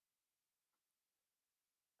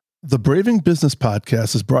The Braving Business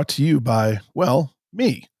Podcast is brought to you by, well,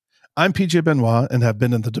 me. I'm PJ Benoit and have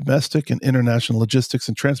been in the domestic and international logistics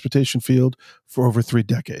and transportation field for over 3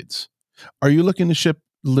 decades. Are you looking to ship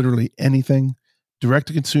literally anything? Direct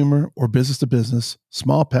to consumer or business to business,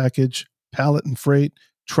 small package, pallet and freight,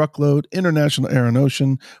 truckload, international air and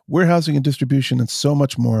ocean, warehousing and distribution, and so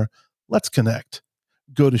much more? Let's connect.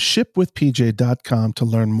 Go to shipwithpj.com to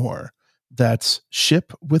learn more. That's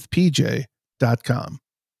shipwithpj.com.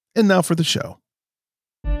 And now for the show.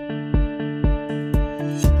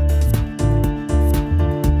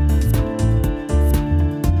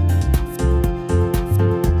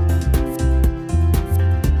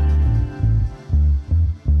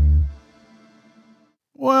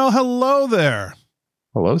 Well, hello there.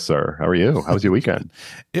 Hello, sir. How are you? How was your weekend?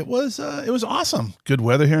 It was awesome. Good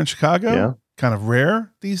weather here in Chicago. Yeah. Kind of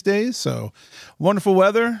rare these days. So wonderful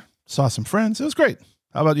weather. Saw some friends. It was great.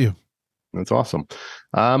 How about you? That's awesome.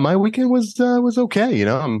 My weekend was okay. You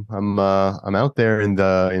know, I'm out there in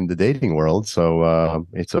the dating world, so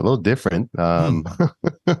it's a little different. I'm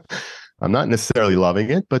not necessarily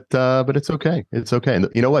loving it, but it's okay. It's okay. And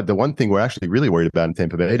you know what? The one thing we're actually really worried about in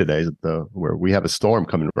Tampa Bay today is where we have a storm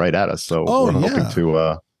coming right at us. So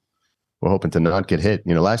we're hoping to not get hit.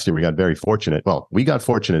 You know, last year we got very fortunate. Well, we got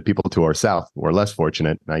fortunate. People to our south were less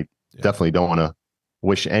fortunate. And I definitely don't want to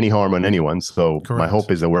wish any harm on anyone. So Correct. My hope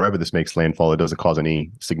is that wherever this makes landfall, it doesn't cause any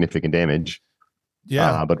significant damage.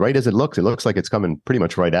 Yeah. But right as it looks like it's coming pretty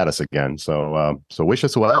much right at us again. So wish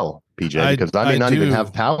us well, PJ, because I may not even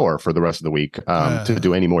have power for the rest of the week to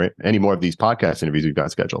do any more of these podcast interviews we've got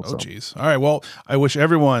scheduled. Oh, geez. All right. Well, I wish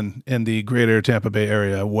everyone in the greater Tampa Bay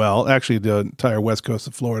area well, actually the entire west coast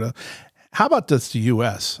of Florida. How about this, the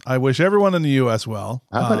U.S.? I wish everyone in the U.S. well.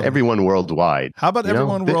 How about everyone worldwide? How about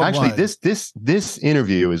everyone worldwide? Actually, this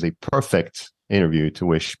interview is a perfect interview to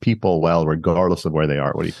wish people well, regardless of where they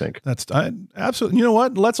are. What do you think? That's absolutely. You know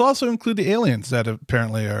what? Let's also include the aliens that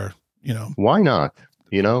apparently are, why not?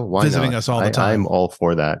 Why visiting not? us all the time. I'm all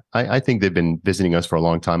for that. I think they've been visiting us for a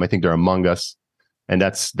long time. I think they're among us, and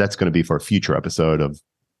that's going to be for a future episode of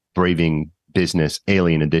Braving Business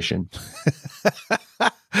Alien Edition.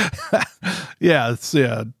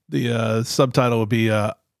 The subtitle would be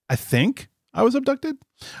I think I was abducted.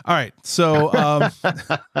 All right, so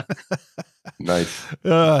nice.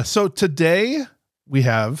 So today we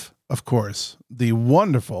have, of course, the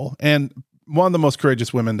wonderful and one of the most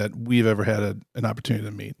courageous women that we've ever had an opportunity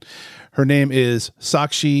to meet. Her name is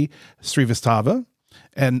Sakshi Srivastava,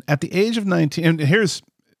 and at the age of 19, and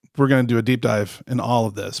we're going to do a deep dive in all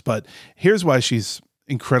of this, but here's why she's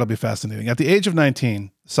incredibly fascinating. At the age of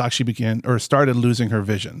 19, Sakshi started losing her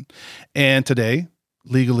vision, and today,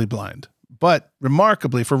 legally blind. But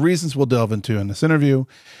remarkably, for reasons we'll delve into in this interview,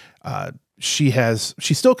 she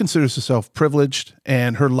still considers herself privileged,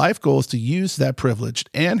 and her life goal is to use that privilege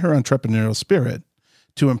and her entrepreneurial spirit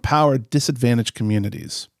to empower disadvantaged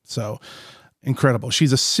communities. So incredible.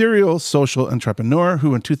 She's a serial social entrepreneur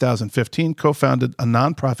who in 2015 co-founded a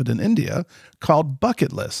nonprofit in India called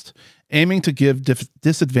Bucket List, aiming to give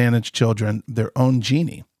disadvantaged children their own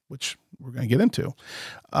genie, which we're going to get into.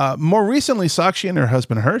 More recently, Sakshi and her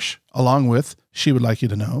husband Hirsch, along with, she would like you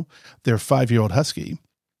to know, their 5-year-old husky,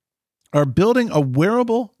 are building a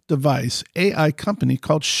wearable device AI company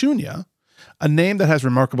called Kshoonya, a name that has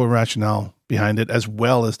remarkable rationale behind it, as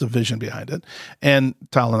well as the vision behind it. And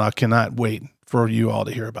Tal and I cannot wait for you all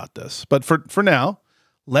to hear about this. But for now,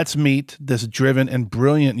 let's meet this driven and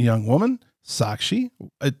brilliant young woman, Sakshi.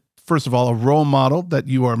 First of all, a role model that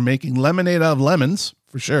you are making lemonade out of lemons,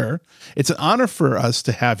 for sure. It's an honor for us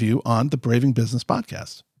to have you on the Braving Business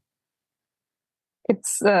Podcast.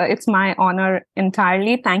 It's my honor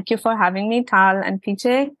entirely. Thank you for having me, Tal and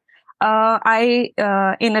PJ.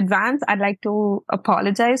 In advance, I'd like to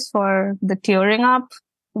apologize for the tearing up.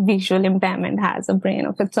 Visual impairment has a brain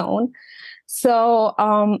of its own. So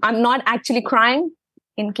I'm not actually crying,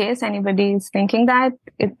 in case anybody is thinking that.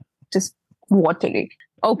 It's just watery.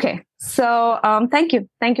 Okay. So thank you.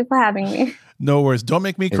 Thank you for having me. No worries. Don't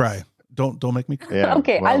make me cry. Don't make me cry. Yeah.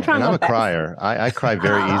 Okay, well, I'll try my I'm best. a crier. I cry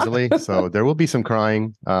very easily, so there will be some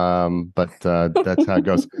crying. But that's how it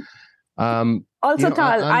goes. Also,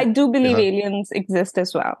 Tal, I do believe aliens exist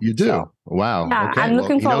as well. You do? So, wow. yeah, okay. I'm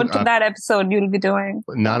looking forward to that episode you'll be doing.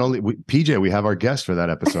 Not only PJ, we have our guest for that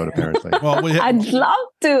episode apparently. Well, I'd love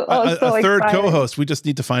to. A third co-host. We just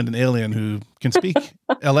need to find an alien who can speak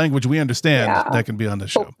a language we understand that can be on the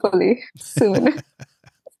show. Hopefully soon.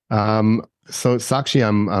 So Sakshi,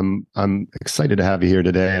 I'm excited to have you here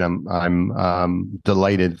today, and I'm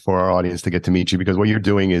delighted for our audience to get to meet you, because what you're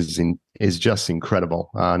doing is just incredible.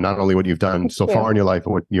 Not only what you've done so far in your life,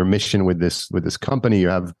 but what your mission with this company. You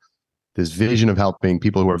have this vision of helping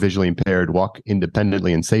people who are visually impaired walk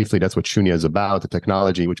independently and safely. That's what Kshoonya is about, the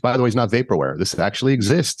technology, which, by the way, is not vaporware. This actually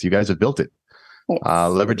exists. You guys have built it. Yes.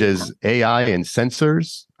 Leverages AI and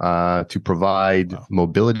sensors to provide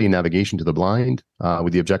mobility and navigation to the blind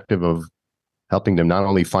with the objective of helping them not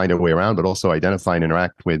only find a way around, but also identify and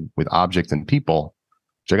interact with objects and people,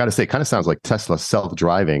 which I got to say kind of sounds like Tesla's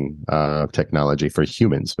self-driving technology for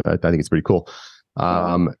humans. But I think it's pretty cool.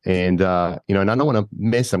 And I don't want to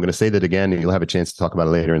miss, I'm going to say that again, and you'll have a chance to talk about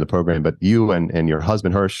it later in the program, but you and your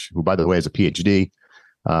husband, Hirsch, who, by the way, is a PhD,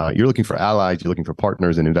 you're looking for allies, you're looking for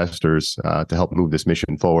partners and investors to help move this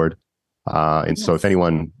mission forward. So if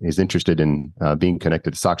anyone is interested in being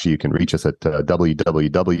connected to Sakshi, you can reach us at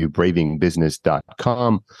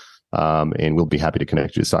www.bravingbusiness.com, and we'll be happy to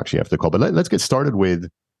connect you to Sakshi after the call. But let's get started with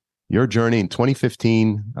your journey. In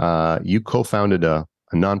 2015, you co-founded a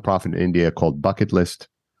nonprofit in India called Bucket List.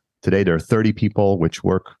 Today, there are 30 people which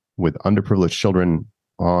work with underprivileged children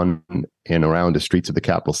on and around the streets of the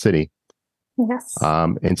capital city. Yes.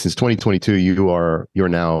 And since 2022, you're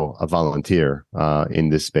now a volunteer in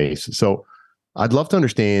this space. So I'd love to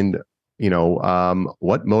understand,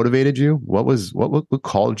 what motivated you? What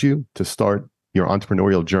called you to start your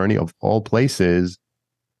entrepreneurial journey of all places,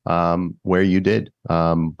 where you did,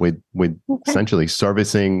 with essentially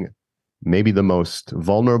servicing maybe the most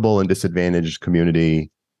vulnerable and disadvantaged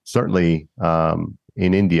community, certainly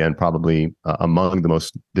in India, and probably among the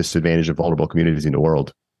most disadvantaged and vulnerable communities in the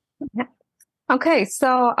world. Yeah. Okay,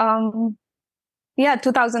 so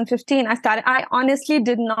 2015, I started. I honestly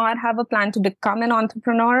did not have a plan to become an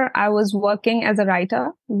entrepreneur. I was working as a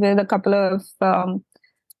writer with a couple of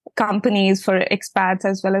companies for expats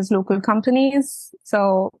as well as local companies.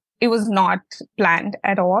 So it was not planned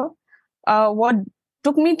at all. What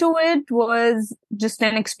took me to it was just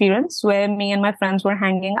an experience where me and my friends were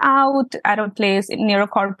hanging out at a place near a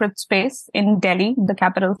corporate space in Delhi, the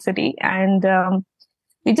capital city. And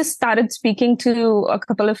we just started speaking to a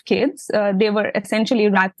couple of kids. They were essentially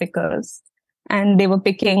rat pickers, and they were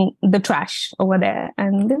picking the trash over there.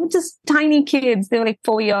 And they were just tiny kids. They were like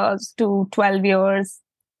 4 years to 12 years,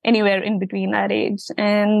 anywhere in between that age.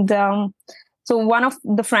 And so one of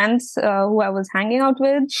the friends who I was hanging out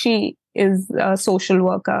with, she is a social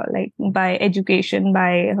worker, like by education,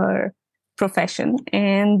 by her profession.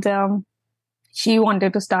 And she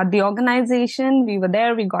wanted to start the organization. We were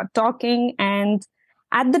there, we got talking. And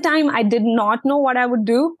at the time, I did not know what I would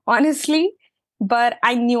do, honestly, but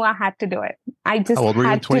I knew I had to do it. I just How old were you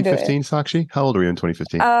in had to do it. 2015, Sakshi? How old were you in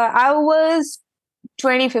 2015? I was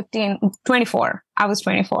 24. I was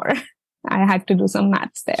 24. I had to do some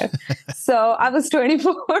maths there. So I was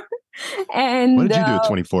 24. And what did you do at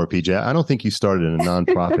 24, PJ? I don't think you started a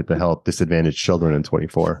nonprofit to help disadvantaged children in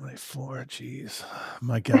 24. 24, geez.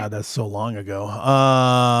 My God, that's so long ago.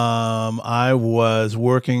 I was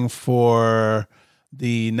working for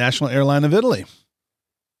the national airline of Italy.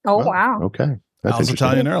 Oh, wow. Okay. That's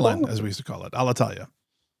Italian airline, as we used to call it. Alitalia.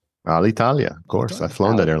 Alitalia, of course. I've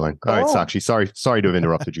flown that airline. All right, Sakshi, sorry to have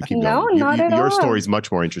interrupted you. Keep No, going. not at all. Your story is much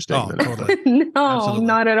more interesting. Totally. No, Absolutely.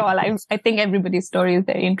 not at all. I think everybody's story is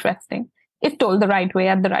very interesting if told the right way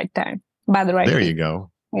at the right time by the right There people. you go.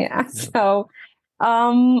 Yeah. So,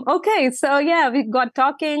 okay. So yeah, we got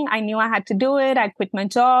talking. I knew I had to do it. I quit my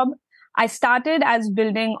job. I started as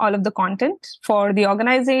building all of the content for the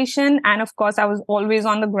organization. And of course, I was always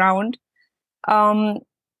on the ground.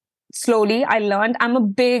 Slowly, I learned. I'm a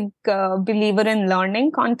big believer in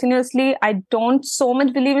learning continuously. I don't so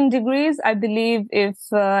much believe in degrees. I believe if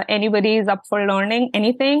anybody is up for learning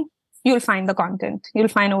anything, you'll find the content. You'll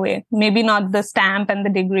find a way. Maybe not the stamp and the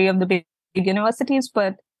degree of the big universities,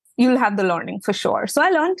 but you'll have the learning for sure. So I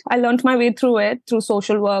learned my way through it, through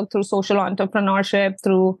social work, through social entrepreneurship,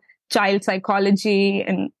 through child psychology,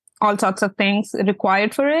 and all sorts of things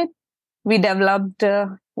required for it. We developed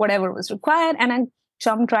whatever was required, and I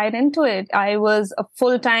jumped right into it. I was a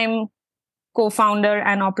full-time co-founder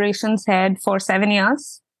and operations head for 7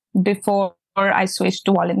 years before I switched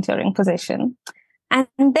to volunteering position. And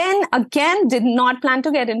then again, did not plan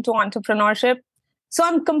to get into entrepreneurship. So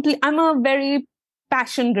I'm a very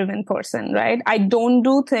passion-driven person, right? I don't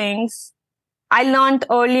do things. I learned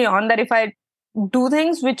early on that if I do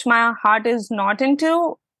things which my heart is not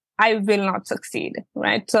into, I will not succeed,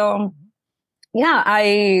 right? So yeah,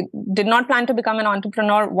 I did not plan to become an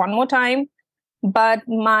entrepreneur one more time, but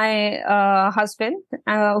my husband,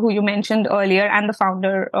 who you mentioned earlier, and the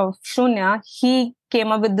founder of Kshoonya, he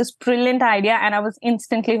came up with this brilliant idea, and I was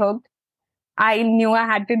instantly hooked. I knew I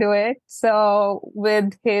had to do it. So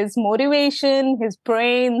with his motivation, his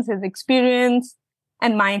brains, his experience,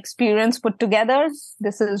 and my experience put together,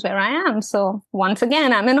 this is where I am. So once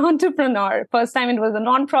again, I'm an entrepreneur. First time it was a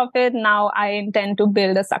nonprofit. Now I intend to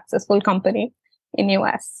build a successful company in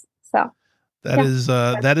US. So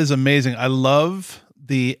that is amazing. I love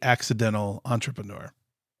the accidental entrepreneur.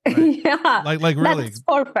 Right? Yeah, like really, that's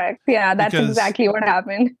perfect. Yeah, that's exactly what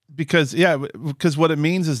happened. Because what it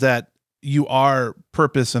means is that you are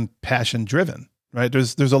purpose and passion driven, right?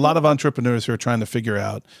 There's a lot of entrepreneurs who are trying to figure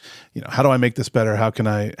out, how do I make this better? How can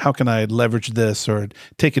I leverage this or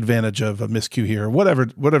take advantage of a miscue here, or whatever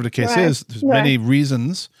the case is. There's many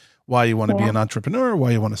reasons why you want to be an entrepreneur,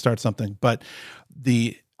 why you want to start something. But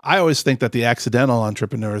I always think that the accidental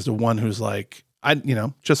entrepreneur is the one who's like,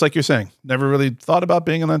 just like you're saying, never really thought about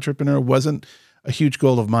being an entrepreneur, wasn't a huge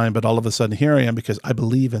goal of mine, but all of a sudden here I am because I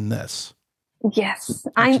believe in this. Yes,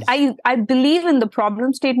 I believe in the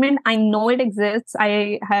problem statement. I know it exists.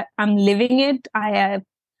 I'm living it. I have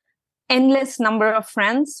endless number of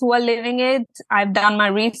friends who are living it. I've done my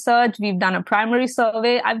research. We've done a primary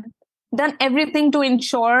survey. I've done everything to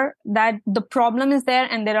ensure that the problem is there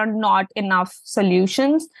and there are not enough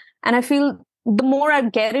solutions. And I feel the more I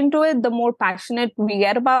get into it, the more passionate we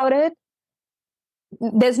get about it.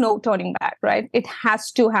 There's no turning back, right? It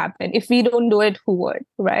has to happen. If we don't do it, who would,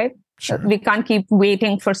 right? Sure. We can't keep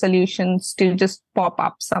waiting for solutions to just pop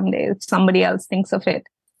up someday if somebody else thinks of it.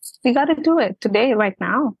 We got to do it today, right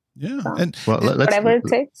now. Yeah, so, and whatever it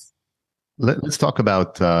takes. Let's talk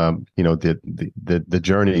about the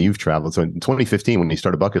journey you've traveled. So in 2015, when you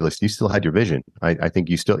started Bucket List, you still had your vision. I think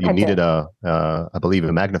you needed I believe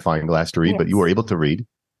a magnifying glass to read, but you were able to read.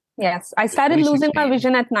 Yes, I started losing my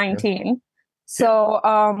vision at 19. Yeah. So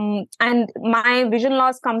and my vision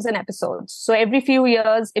loss comes in episodes. So every few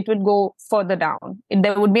years, it would go further down.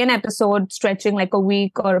 There would be an episode stretching like a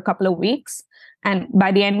week or a couple of weeks. And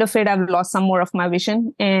by the end of it, I've lost some more of my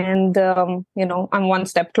vision. And, I'm one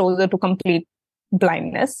step closer to complete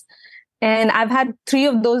blindness. And I've had 3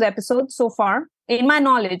 of those episodes so far. In my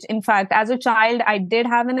knowledge, in fact, as a child, I did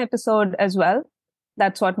have an episode as well.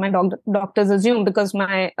 That's what my doctors assumed because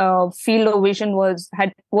my field of vision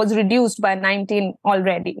was reduced by 19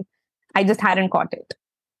 already. I just hadn't caught it.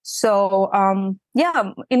 So,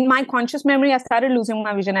 in my conscious memory, I started losing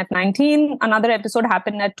my vision at 19. Another episode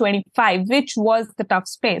happened at 25, which was the tough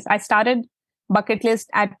space. I started Bucket List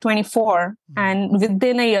at 24, and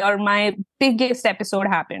within a year, my biggest episode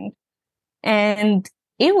happened. And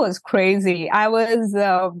it was crazy. I was,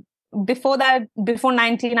 before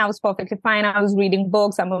 19, I was perfectly fine. I was reading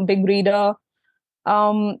books. I'm a big reader.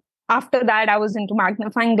 After that, I was into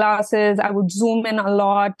magnifying glasses. I would zoom in a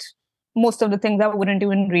lot. Most of the things I wouldn't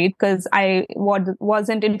even read because I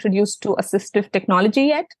wasn't introduced to assistive technology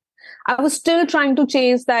yet. I was still trying to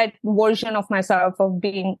chase that version of myself of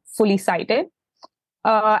being fully sighted.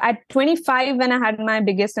 At 25, when I had my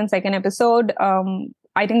biggest and second episode,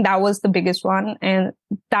 I think that was the biggest one. And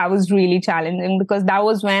that was really challenging because that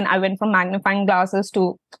was when I went from magnifying glasses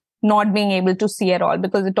to not being able to see at all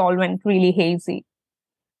because it all went really hazy.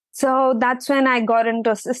 So that's when I got into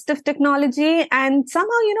assistive technology, and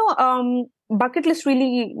somehow, Bucket List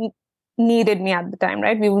really needed me at the time,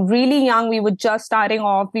 right? We were really young. We were just starting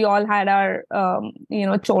off. We all had our,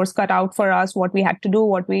 chores cut out for us, what we had to do,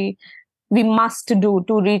 what we must do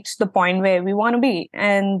to reach the point where we want to be.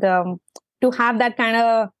 And to have that kind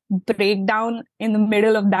of breakdown in the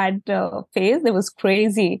middle of that phase, it was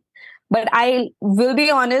crazy. But I will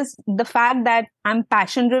be honest, the fact that I'm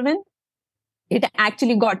passion driven, it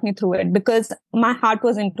actually got me through it because my heart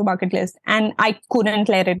was into Bucket List and I couldn't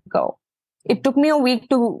let it go. It took me a week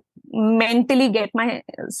to mentally get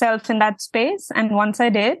myself in that space. And once I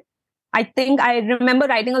did, I think I remember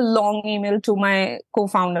writing a long email to my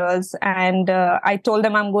co-founders and I told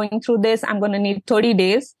them I'm going through this. I'm going to need 30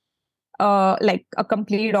 days, like a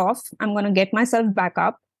complete off. I'm going to get myself back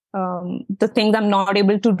up. The things I'm not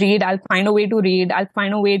able to read, I'll find a way to read. I'll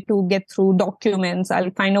find a way to get through documents.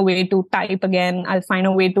 I'll find a way to type again. I'll find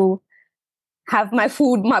a way to have my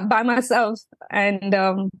food by myself and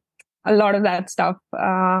a lot of that stuff.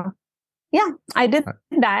 I did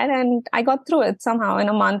that and I got through it somehow in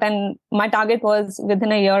a month. And my target was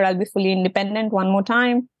within a year, I'll be fully independent one more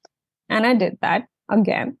time. And I did that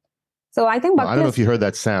again. So I think I don't know if you heard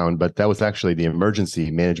that sound, but that was actually the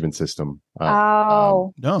emergency management system.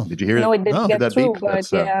 No. Did you hear it? No, it didn't get through,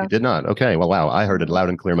 but you did not. Okay. Well, wow. I heard it loud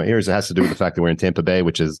and clear in my ears. It has to do with the fact that we're in Tampa Bay,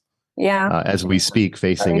 which is, as we speak,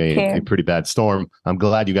 facing a pretty bad storm. I'm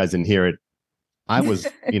glad you guys didn't hear it. I was,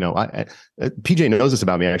 PJ knows this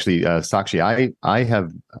about me, actually, Sakshi. I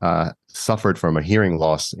have suffered from a hearing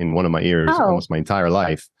loss in one of my ears almost my entire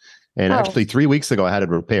life. And actually, 3 weeks ago, I had it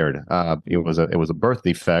repaired. It was a birth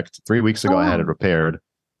defect. 3 weeks ago, I had it repaired.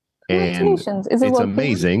 And congratulations. Is it it's working?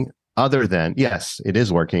 amazing. Other than, yes, it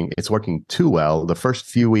is working. It's working too well. The first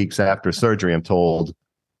few weeks after surgery, I'm told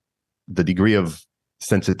the degree of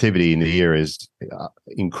sensitivity in the ear is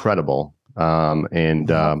incredible. And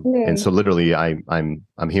so literally I'm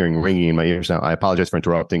hearing ringing in my ears now. I apologize for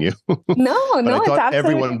interrupting you. No, it's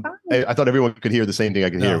absolutely fine. I thought everyone could hear the same thing I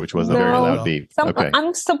could hear, which was a very loud beep. Okay.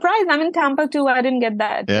 I'm surprised. I'm in Tampa too. I didn't get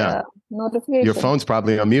that notification. Your phone's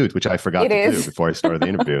probably on mute, which I forgot to do before I started the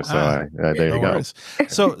interview. So there you go. Worries.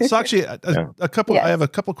 So Sakshi, I have a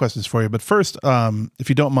couple questions for you, but first, if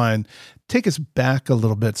you don't mind, take us back a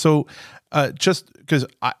little bit. So just because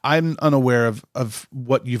I'm unaware of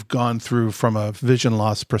what you've gone through from a vision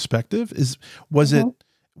loss perspective, was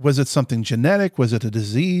it something genetic? Was it a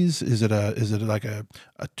disease? Is it like a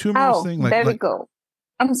tumor thing? There we go.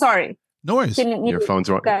 I'm sorry. No worries. Your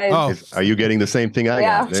phone's wrong. Are you getting the same thing I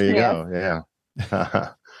got? There you go. Yeah.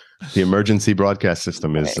 The emergency broadcast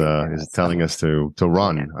system is telling us to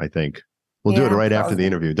run, I think. We'll do it right after the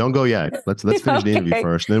interview. Don't go yet. Let's finish the interview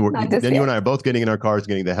first. Then you and I are both getting in our cars,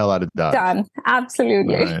 getting the hell out of Dodge. Done.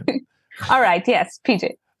 Absolutely. All right. Yes,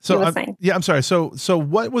 PJ. So I'm sorry. So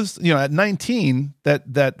what was, at 19,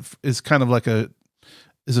 that is kind of like a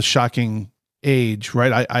shocking age,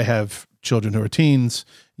 right? I have children who are teens,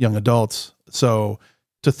 young adults. So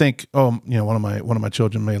to think, one of my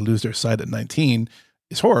children may lose their sight at 19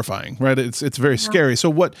 is horrifying, right? It's very scary. So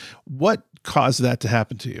what caused that to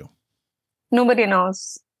happen to you? Nobody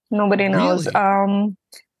knows. Really?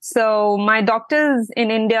 So my doctors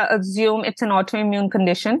in India assume it's an autoimmune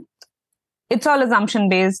condition. It's all assumption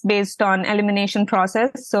based on elimination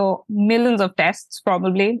process. So millions of tests,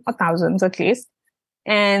 probably, or thousands at least.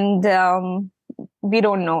 And we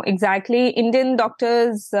don't know exactly. Indian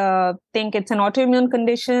doctors think it's an autoimmune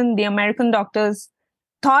condition. The American doctors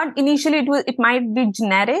thought initially it might be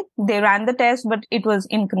genetic. They ran the test, but it was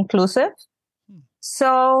inconclusive.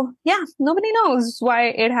 So nobody knows why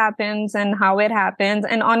it happens and how it happens.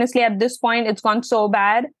 And honestly, at this point, it's gone so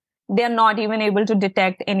bad, they're not even able to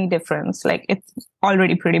detect any difference. Like, it's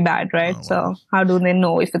already pretty bad, right? Oh, wow. So how do they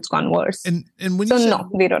know if it's gone worse? And when you no,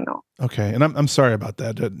 we don't know. Okay. And I'm sorry about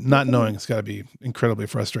that. Not knowing, it's got to be incredibly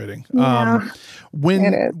frustrating. Yeah,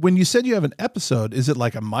 when you said you have an episode, is it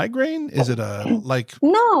like a migraine? Is it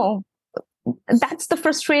No. That's the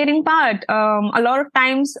frustrating part. A lot of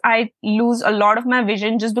times I lose a lot of my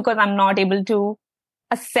vision just because I'm not able to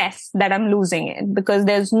assess that I'm losing it, because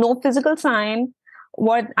there's no physical sign.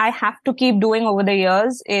 What I have to keep doing over the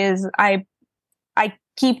years is I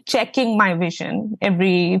keep checking my vision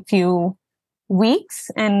every few weeks,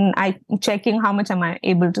 and I'm checking how much am I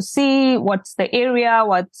able to see, what's the area,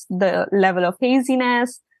 what's the level of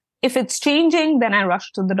haziness. If it's changing, then I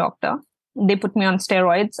rush to the doctor. They put me on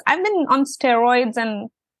steroids. I've been on steroids and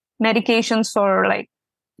medications for like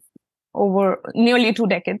over nearly 2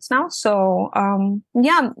 decades now. So,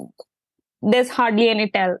 there's hardly any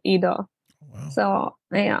tell either. Wow.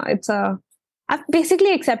 So, I've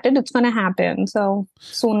basically accepted it's going to happen. So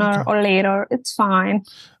sooner or later, it's fine.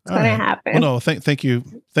 It's going to happen. Well, no, thank you.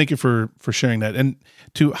 Thank you for sharing that. And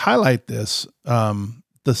to highlight this,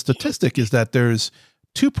 the statistic is that there's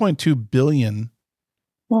 2.2 billion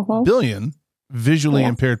visually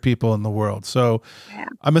impaired people in the world. So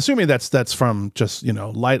I'm assuming that's from just,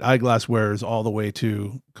 light eyeglass wearers all the way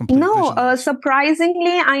to complete vision.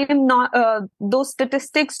 Surprisingly, I am not, those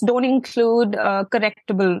statistics don't include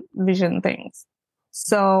correctable vision things.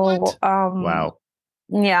 So, wow.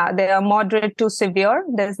 Yeah, they are moderate to severe.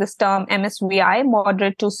 There's this term MSVI,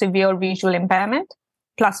 moderate to severe visual impairment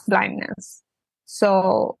plus blindness.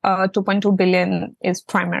 So 2.2 billion is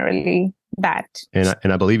primarily that.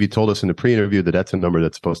 And I believe you told us in the pre-interview that that's a number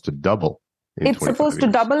that's supposed to double. It's supposed to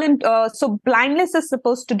double so blindness is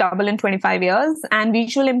supposed to double in 25 years, and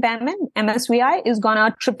visual impairment, MSVI, is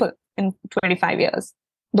gonna triple in 25 years.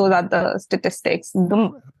 Those are the statistics.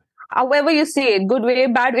 However you see it, good way,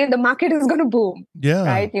 bad way, the market is gonna boom. Yeah.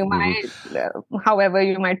 Right? You might, however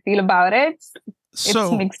you might feel about it. It's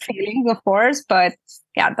mixed feelings, of course, but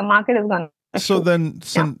the market is gonna So then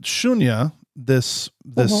Kshoonya, this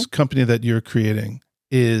company that you're creating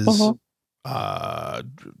is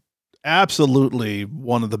absolutely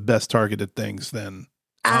one of the best targeted things then.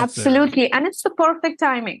 Absolutely. And it's the perfect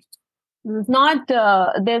timing. There's not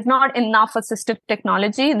enough assistive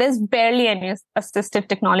technology. There's barely any assistive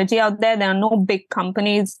technology out there. There are no big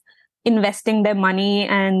companies investing their money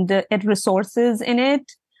and resources in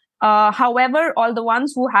it. However, all the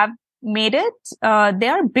ones who have made it, they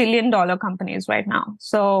are $1 billion companies right now.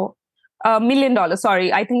 So $1 million,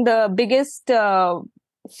 sorry. I think the biggest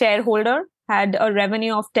shareholder, had a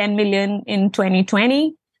revenue of 10 million in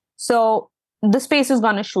 2020. So the space is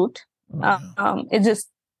going to shoot. It's just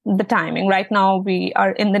the timing. Right now, we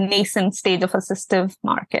are in the nascent stage of assistive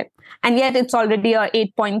market. And yet it's already a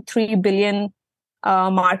 8.3 billion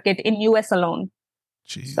market in US alone.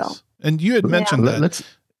 Jeez. So, and you had mentioned that.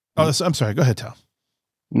 I'm sorry. Go ahead, Tal.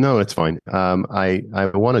 No, it's fine. I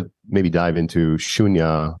want to maybe dive into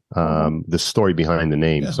Kshoonya, the story behind the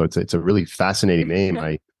name. Yeah. So it's a really fascinating name.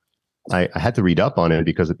 I had to read up on it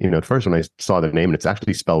because, at first when I saw the name, it's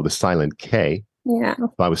actually spelled with a silent K. Yeah.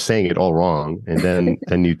 So I was saying it all wrong. And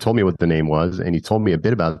then you told me what the name was, and you told me a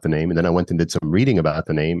bit about the name. And then I went and did some reading about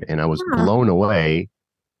the name, and I was blown away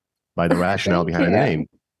by the rationale behind the name.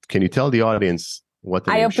 Can you tell the audience what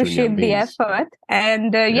the name Kshoonya means? I appreciate the effort.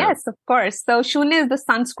 And yes, of course. So Kshoonya is the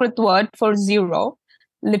Sanskrit word for zero,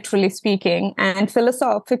 literally speaking. And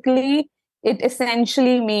philosophically, it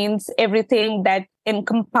essentially means everything that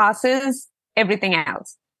encompasses everything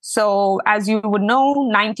else. So as you would know,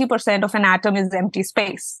 90% of an atom is empty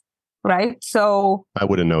space, right? So I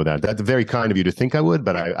wouldn't know that. That's very kind of you to think I would,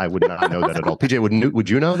 but I would not know that at all. PJ, would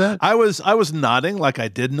you know that? I was nodding like I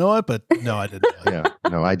did know it, but no, I didn't know it. Yeah,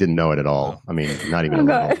 no, I didn't know it at all. I mean, not even a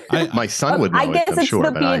little. My son would know it, I'm guess it's sure,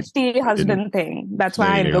 the PhD husband thing. That's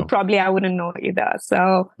why probably I wouldn't know either.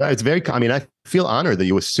 So it's very, I feel honored that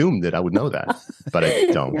you assumed that I would know that, but I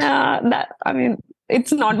don't. Yeah,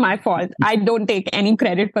 it's not my fault. I don't take any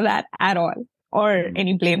credit for that at all or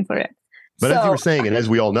any blame for it. But as you were saying, and as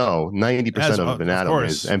we all know, 90% of an atom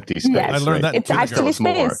is empty space. Yes. I learned that. It's actually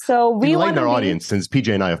space. So we want our audience, since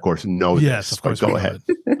PJ and I, of course, know this. Yes, of course. Go ahead.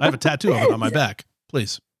 I have a tattoo of it on my back.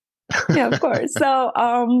 Please. Yeah, of course. So,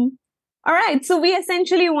 all right. So we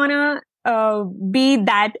essentially want to be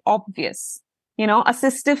that obvious.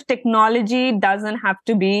 Assistive technology doesn't have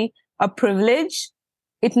to be a privilege.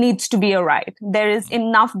 It needs to be a right. There is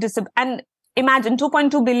enough and imagine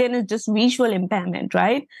 2.2 billion is just visual impairment,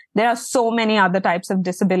 right? There are so many other types of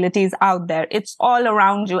disabilities out there. It's all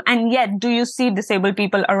around you. And yet, do you see disabled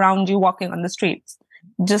people around you walking on the streets?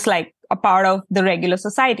 Just like a part of the regular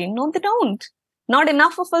society? No, they don't. Not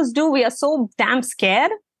enough of us do. We are so damn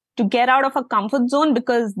scared to get out of our comfort zone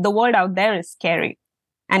because the world out there is scary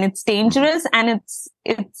and it's dangerous and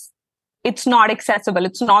it's not accessible.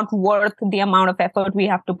 It's not worth the amount of effort we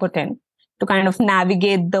have to put in to kind of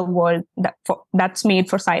navigate the world that's made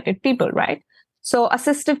for sighted people, right? So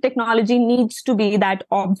assistive technology needs to be that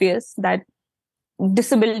obvious that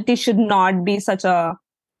disability should not be such a,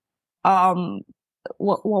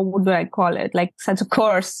 what would I call it? Like such a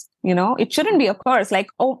curse, It shouldn't be a curse. Like,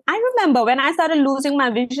 I remember when I started losing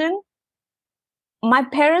my vision, my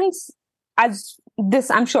parents, as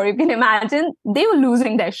this, I'm sure you can imagine, they were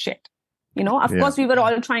losing their shit. Of course, we were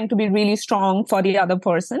all trying to be really strong for the other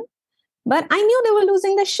person. But I knew they were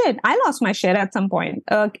losing their shit. I lost my shit at some point.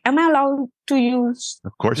 Am I allowed to use?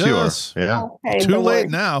 Of course you are. Yeah. Okay, too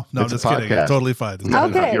late now. No, it's just kidding. Totally fine.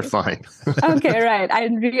 Okay. You're fine. Okay, right. I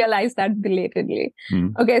realized that belatedly.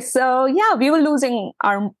 Okay, so yeah, we were losing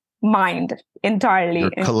our mind entirely.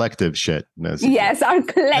 Your collective shit. Yes, our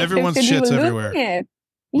collective Everyone's shit. Shit's everywhere.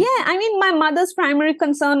 Yeah, I mean, my mother's primary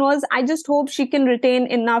concern was I just hope she can retain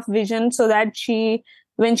enough vision so that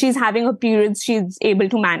when she's having her periods, she's able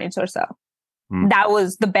to manage herself. That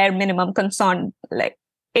was the bare minimum concern. Like,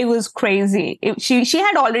 it was crazy. She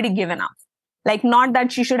had already given up. Like, not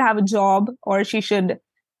that she should have a job or she should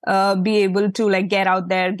be able to like get out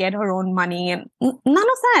there, get her own money and none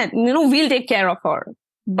of that. We'll take care of her.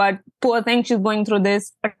 But poor thing, she's going through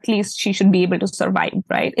this. At least she should be able to survive,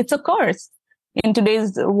 right? It's a curse in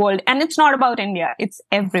today's world. And it's not about India. It's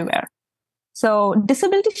everywhere. So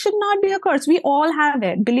disability should not be a curse. We all have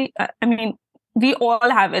it. We all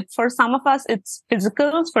have it. For some of us, it's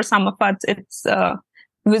physical. For some of us, it's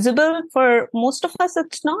visible. For most of us,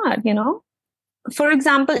 it's not, For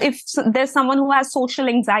example, if there's someone who has social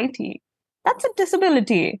anxiety, that's a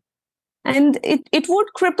disability. And it would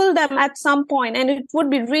cripple them at some point, and it would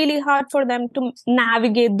be really hard for them to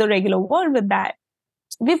navigate the regular world with that.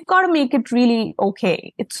 We've got to make it really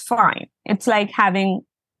okay. It's fine. It's like having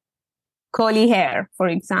curly hair, for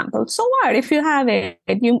example. So what? If you have it,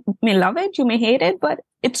 you may love it, you may hate it, but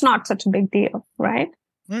it's not such a big deal, right?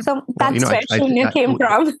 So that's where Kshoonya came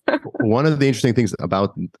from. One of the interesting things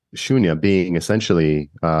about Kshoonya being essentially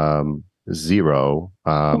zero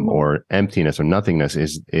or emptiness or nothingness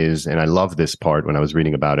is, and I love this part when I was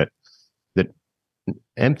reading about it, that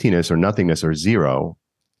emptiness or nothingness or zero,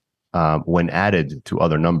 when added to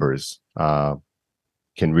other numbers, can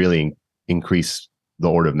really increase the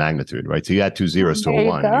order of magnitude, right? So you add two zeros to a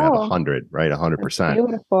one, and you have 100, right? 100%.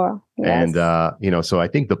 Beautiful. Yes. And, so I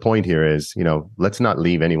think the point here is, let's not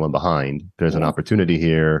leave anyone behind. There's an opportunity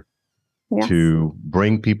here to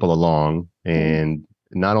bring people along and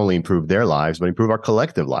not only improve their lives, but improve our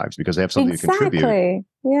collective lives because they have something to contribute. And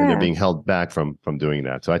they're being held back from doing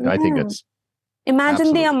that. So I think that's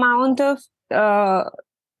imagine the amount of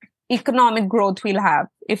economic growth we'll have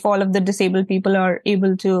if all of the disabled people are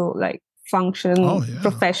able to function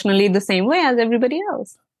professionally the same way as everybody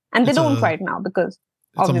else. And they don't right now because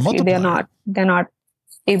obviously they're not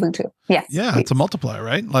able to. Yes. Yeah, it's a multiplier,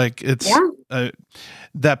 right?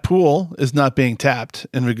 That pool is not being tapped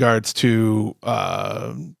in regards to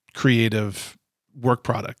creative work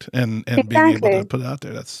product and being able to put it out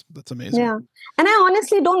there. That's amazing. Yeah. And I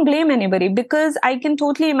honestly don't blame anybody because I can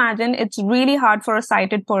totally imagine it's really hard for a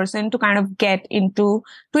sighted person to kind of get into,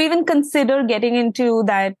 to even consider getting into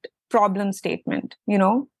that problem statement,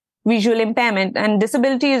 visual impairment and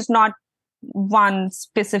disability is not one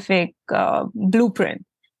specific blueprint.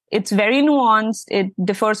 It's very nuanced. It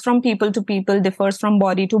differs from people to people, differs from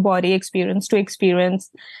body to body, experience to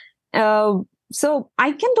experience. So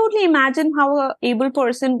I can totally imagine how an able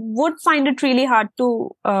person would find it really hard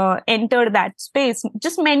to enter that space,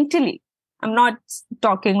 just mentally. I'm not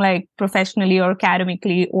talking professionally or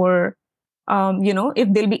academically or,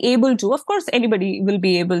 if they'll be able to. Of course, anybody will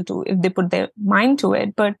be able to if they put their mind to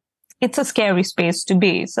it, but it's a scary space to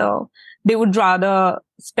be. So they would rather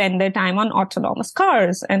spend their time on autonomous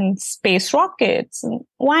cars and space rockets. And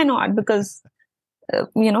why not? Because,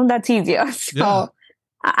 that's easier. So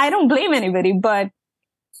I don't blame anybody, but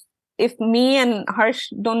if me and Harsh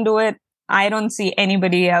don't do it, I don't see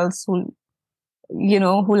anybody else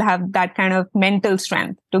who'll have that kind of mental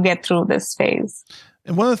strength to get through this phase.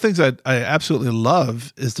 And one of the things I absolutely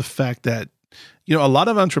love is the fact that, a lot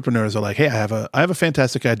of entrepreneurs are like, hey, I have a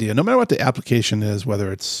fantastic idea. No matter what the application is,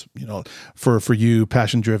 whether it's, for you,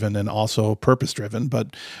 passion driven and also purpose driven,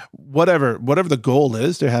 but whatever the goal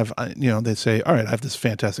is, they have, they say, all right, I have this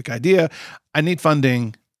fantastic idea. I need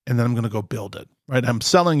funding and then I'm going to go build it, right? I'm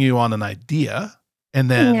selling you on an idea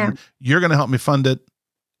and then you're going to help me fund it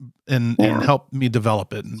and help me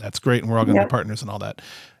develop it. And that's great. And we're all going to be partners and all that.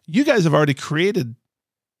 You guys have already created.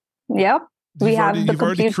 Yep. You've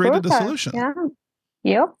already created a solution. Yeah.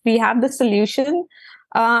 Yep. We have the solution.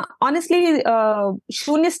 Honestly,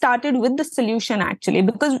 Kshoonya started with the solution actually,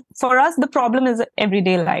 because for us, the problem is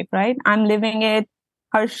everyday life, right? I'm living it.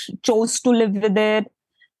 Harsh chose to live with it.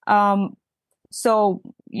 So,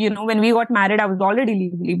 when we got married, I was already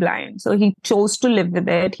legally blind. So he chose to live with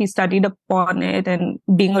it. He studied upon it and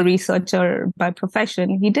being a researcher by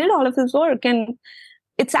profession, he did all of his work. And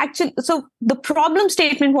it's actually, so the problem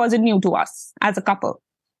statement wasn't new to us as a couple.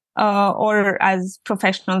 Or as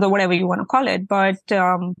professionals or whatever you want to call it. But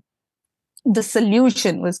the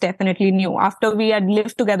solution was definitely new. After we had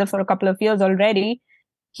lived together for a couple of years already,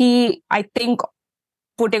 I think,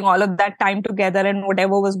 putting all of that time together and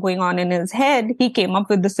whatever was going on in his head, he came up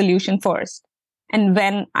with the solution first. And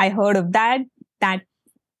when I heard of that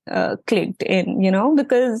clicked in,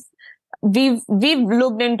 because we've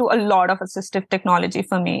looked into a lot of assistive technology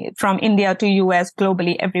for me, from India to US,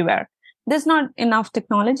 globally, everywhere. There's not enough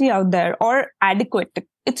technology out there or adequate.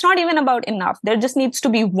 It's not even about enough. There just needs to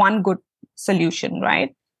be one good solution,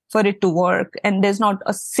 right? For it to work. And there's not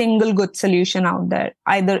a single good solution out there.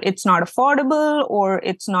 Either it's not affordable or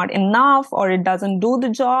it's not enough or it doesn't do the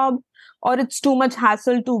job or it's too much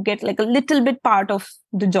hassle to get a little bit part of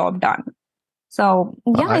the job done. So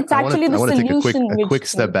it's actually the solution. A quick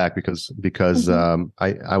step back because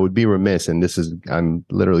I would be remiss, and I'm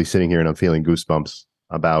literally sitting here and I'm feeling goosebumps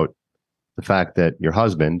about the fact that your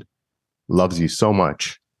husband loves you so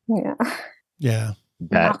much. Yeah.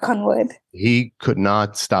 That knock on wood. He could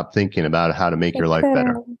not stop thinking about how to make your life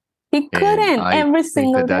better. He couldn't every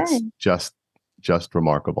single day. That's just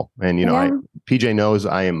remarkable. And PJ knows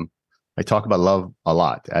I talk about love a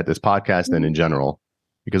lot at this podcast and in general,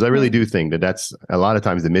 because I really do think that that's a lot of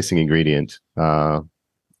times the missing ingredient to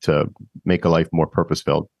make a life more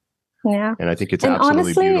purpose-filled. Yeah. And I think it's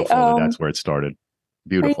absolutely beautiful that's where it started.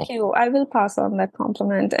 Beautiful. Thank you. I will pass on that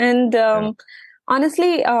compliment. And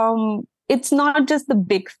honestly, it's not just the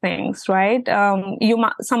big things, right? One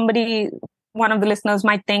of the listeners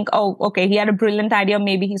might think, oh, okay, he had a brilliant idea.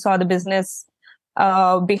 Maybe he saw the business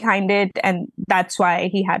behind it, and that's why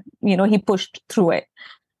he had, he pushed through it.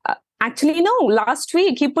 Actually, no. Last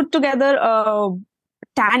week he put together a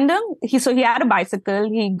tandem. He had a bicycle.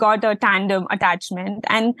 He got a tandem attachment,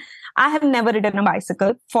 and I have never ridden a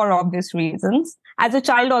bicycle for obvious reasons. As a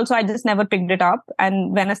child, also, I just never picked it up.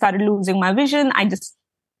 And when I started losing my vision, I just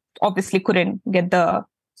obviously couldn't get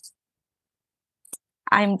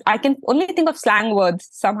I can only think of slang words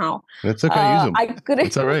somehow. That's okay. Use them. I couldn't.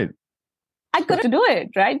 It's all right. I couldn't do it,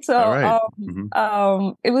 right? So All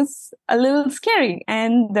right. it was a little scary,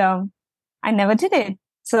 and I never did it.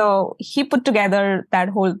 So he put together that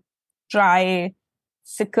whole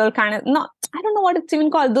tricycle kind of, not, I don't know what it's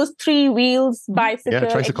even called. Those 3 wheels bicycle. Yeah,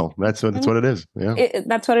 tricycle. That's what it is. Yeah,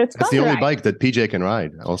 that's what it's called. That's the only right? bike that PJ can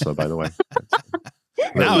ride. Also, by the way.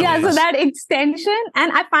 Yeah, so that extension,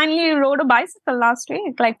 and I finally rode a bicycle last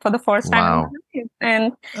week, like for the first time in my life,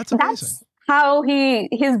 and that's how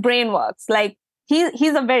his brain works. Like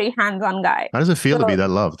he's a very hands-on guy. How does it feel to be that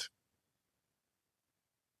loved?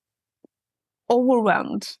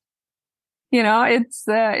 Overwhelmed.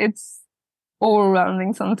 It's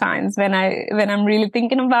overwhelming sometimes when I'm really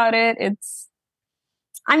thinking about it.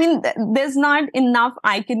 There's not enough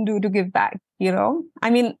I can do to give back.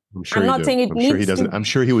 I'm not saying it needs to. I'm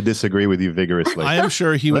sure he would disagree with you vigorously. I am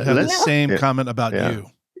sure he would have the same comment about you,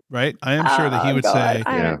 right? I am sure that he would say,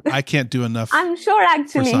 I can't do enough. I'm sure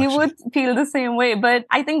actually he would feel the same way, but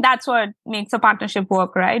I think that's what makes a partnership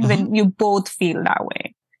work, right? When you both feel that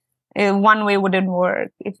way. One way wouldn't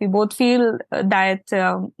work. If we both feel that,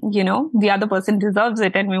 the other person deserves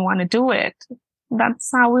it and we want to do it,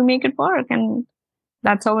 that's how we make it work. And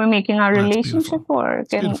that's how we're making our relationship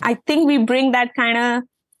work. And I think we bring that kind of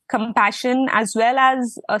compassion as well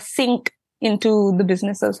as a sync into the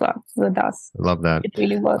business as well with us. I love that. It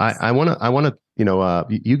really works. I want to,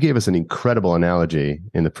 you gave us an incredible analogy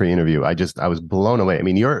in the pre-interview. I was blown away. I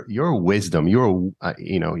mean, your wisdom,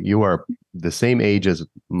 you are the same age as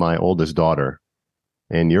my oldest daughter,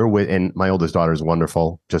 and and my oldest daughter is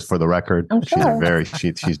wonderful. Just for the record, sure.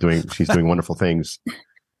 she's doing wonderful things.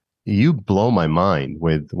 You blow my mind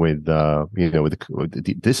with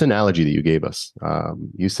this analogy that you gave us.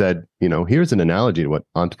 You said, here's an analogy to what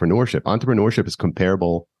entrepreneurship is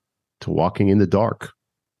comparable to walking in the dark.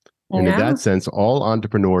 And in that sense, all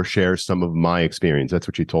entrepreneurs share some of my experience. That's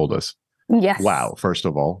what you told us. Yes. Wow. First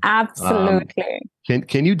of all, absolutely.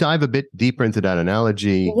 Can you dive a bit deeper into that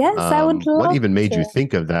analogy? Yes, I would love what even made to. you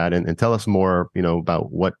think of that, and tell us more,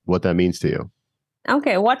 about what that means to you.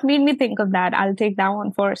 Okay, what made me think of that? I'll take that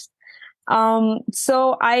one first.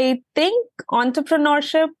 So I think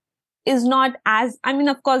entrepreneurship is not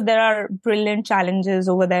of course, there are brilliant challenges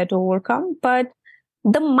over there to overcome, but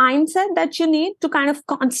the mindset that you need to kind of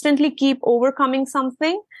constantly keep overcoming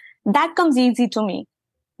something, that comes easy to me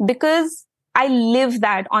because I live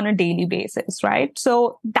that on a daily basis, right?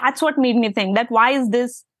 So that's what made me think that why is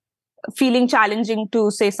this feeling challenging to,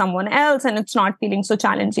 say, someone else and it's not feeling so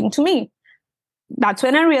challenging to me? That's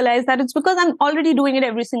when I realized that it's because I'm already doing it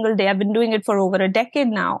every single day. I've been doing it for over a decade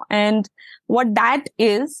now. And what that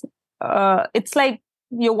is, it's like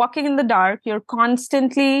you're walking in the dark. You're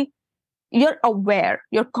aware.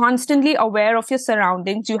 You're constantly aware of your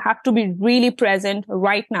surroundings. You have to be really present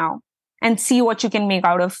right now and see what you can make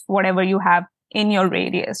out of whatever you have in your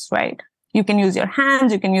radius, right? You can use your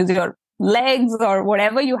hands, you can use your legs or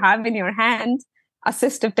whatever you have in your hand.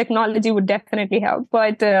 Assistive technology would definitely help.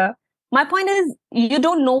 But my point is, you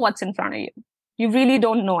don't know what's in front of you. You really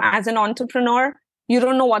don't know. As an entrepreneur, you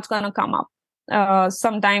don't know what's going to come up.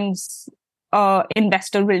 Sometimes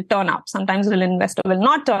investor will turn up. Sometimes an investor will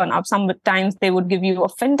not turn up. Sometimes they would give you a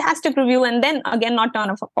fantastic review and then again not turn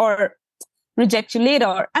up or reject you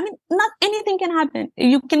later. Not anything can happen.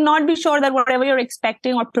 You cannot be sure that whatever you're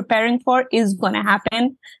expecting or preparing for is going to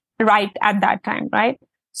happen right at that time, right?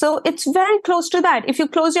 So it's very close to that. If you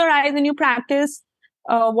close your eyes and you practice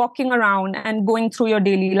walking around and going through your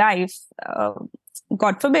daily life,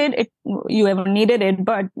 God forbid you ever needed it,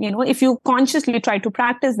 but if you consciously try to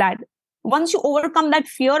practice that, once you overcome that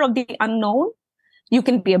fear of the unknown, you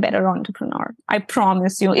can be a better entrepreneur. I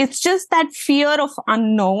promise you. It's just that fear of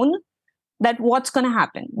unknown, that what's going to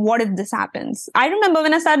happen? What if this happens? I remember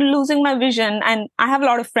when I started losing my vision, and I have a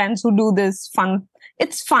lot of friends who do this fun.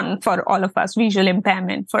 It's fun for all of us, visual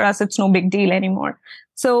impairment. For us, it's no big deal anymore.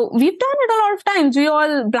 So we've done it a lot of times. We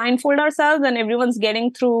all blindfold ourselves and everyone's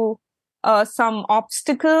getting through some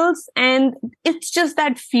obstacles. And it's just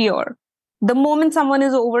that fear. The moment someone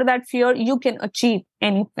is over that fear, you can achieve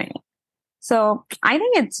anything. So I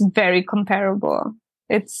think it's very comparable.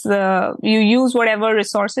 It's you use whatever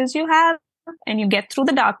resources you have and you get through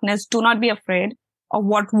the darkness. Do not be afraid of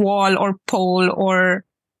what wall or pole or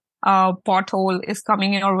pothole is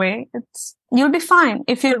coming your way. You'll be fine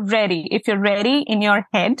if you're ready. If you're ready in your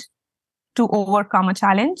head to overcome a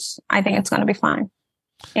challenge, I think it's going to be fine.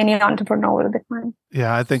 Any entrepreneur will be fine.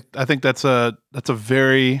 Yeah, I think that's a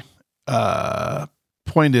very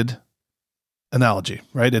pointed analogy,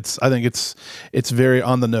 right? I think it's very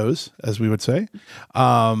on the nose, as we would say.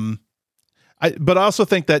 But I also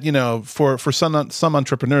think that, for some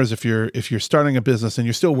entrepreneurs, if you're starting a business and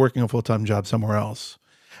you're still working a full-time job somewhere else,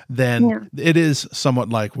 then it is somewhat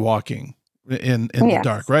like walking in the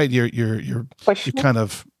dark, right? You're kind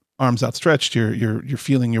of arms outstretched. You're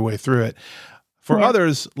feeling your way through it. For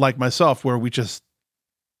others like myself, where we just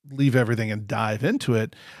leave everything and dive into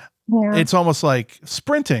it, it's almost like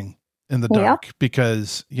sprinting in the dark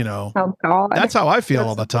because, oh God, that's how I feel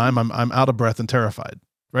all the time. I'm out of breath and terrified.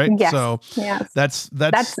 Right. Yes. So that's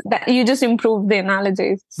you just improved the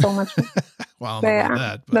analogy so much. Well, I don't know about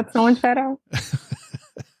that, but. That's so much better.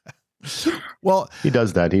 Well, he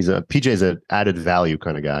does that. PJ's an added value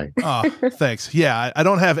kind of guy. Oh, thanks. Yeah. I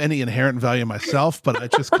don't have any inherent value myself, but I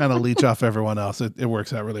just kind of leech off everyone else. It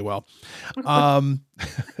works out really well.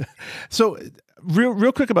 So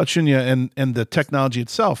real quick about Kshoonya and the technology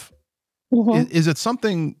itself. Mm-hmm. Is it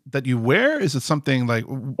something that you wear? Is it something like,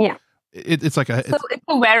 it's like it's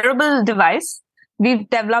a wearable device. We've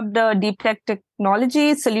developed a deep tech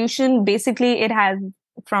technology solution. Basically, it has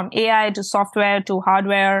from AI to software to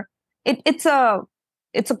hardware. It's a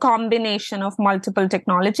combination of multiple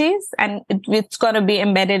technologies, and it's going to be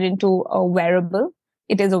embedded into a wearable.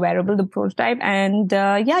 It is a wearable, the prototype, and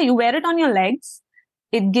you wear it on your legs.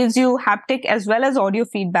 It gives you haptic as well as audio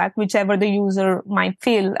feedback, whichever the user might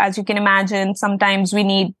feel. As you can imagine, sometimes we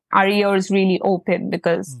need our ears really open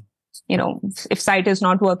because if sight is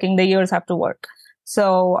not working, the ears have to work.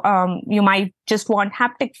 So you might just want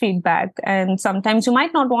haptic feedback. And sometimes you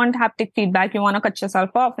might not want haptic feedback. You want to cut yourself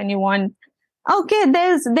off and you want,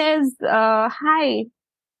 there's hi.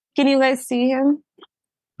 Can you guys see him?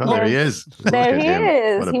 Oh, there he is. There he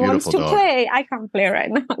is. He wants to play. I can't play right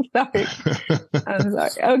now. Sorry. I'm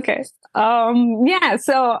sorry. Okay.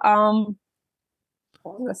 So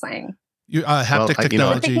what was I saying? Haptic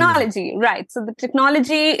technology. Technology, right. So the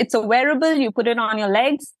technology, it's a wearable. You put it on your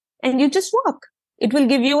legs and you just walk. It will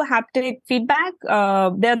give you haptic feedback. There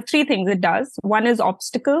are three things it does. One is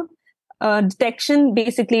obstacle detection.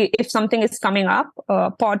 Basically, if something is coming up,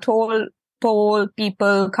 pothole, pole,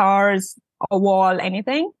 people, cars, a wall,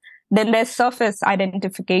 anything. Then there's surface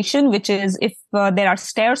identification, which is if there are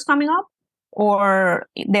stairs coming up, or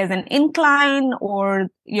there's an incline, or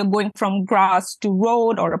you're going from grass to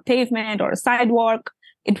road or a pavement or a sidewalk,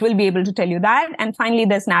 it will be able to tell you that. And finally,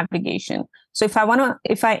 there's navigation. So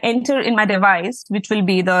if I enter in my device, which will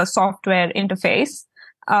be the software interface,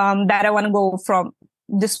 that I want to go from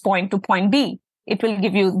this point to point B, it will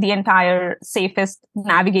give you the entire safest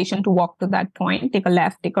navigation to walk to that point, take a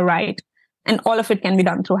left, take a right, and all of it can be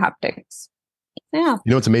done through haptics. Yeah.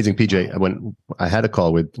 It's amazing, PJ. When I had a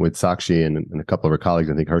call with Sakshi and a couple of her colleagues,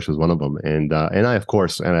 I think Hirsch was one of them, and I, of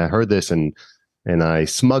course, and I heard this and I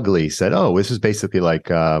smugly said, "Oh, this is basically like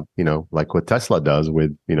like what Tesla does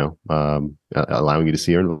with allowing you to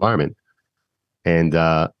see your environment." And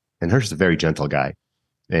Hirsch is a very gentle guy,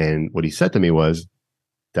 and what he said to me was,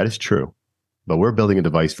 "That is true, but we're building a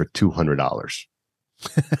device for $200."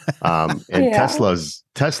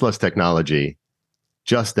 Tesla's technology,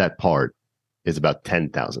 just that part, is about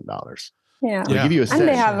 $10,000. Yeah. To give you a sense, and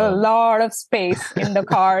they have a lot of space in the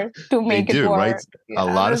car to make it work. Right? A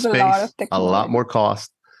lot of space, a lot more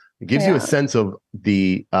cost. It gives you a sense of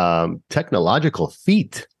the technological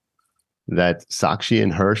feat that Sakshi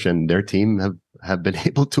and Hirsch and their team have been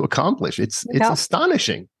able to accomplish. It's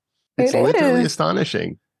astonishing. It's literally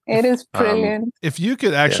astonishing. It is brilliant. If you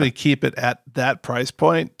could actually keep it at that price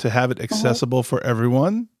point to have it accessible for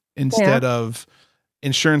everyone instead of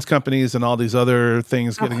insurance companies and all these other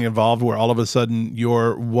things getting involved, where all of a sudden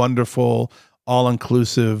your wonderful,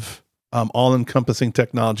 all-inclusive, all-encompassing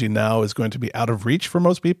technology now is going to be out of reach for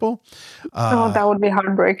most people. That would be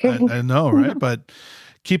heartbreaking. I know, right? But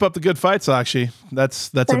keep up the good fight, Sakshi.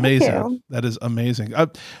 That's amazing. You. That is amazing.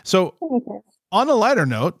 So on a lighter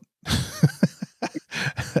note,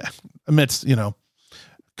 amidst,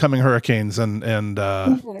 coming hurricanes and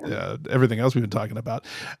everything else we've been talking about,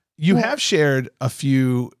 you have shared a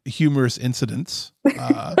few humorous incidents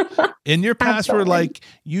in your past where, like,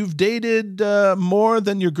 you've dated more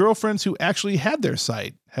than your girlfriends who actually had their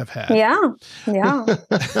sight have had. Yeah.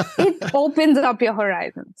 It opens up your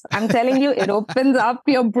horizons. I'm telling you, it opens up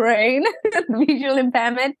your brain, visual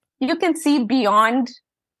impairment. You can see beyond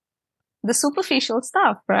the superficial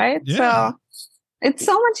stuff, right? Yeah. So it's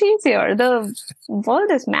so much easier. The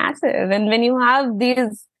world is massive. And when you have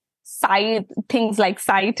these things like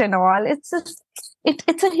sight and all, it's just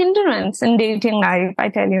it's a hindrance in dating life, I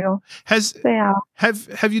tell you.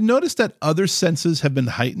 Have you noticed that other senses have been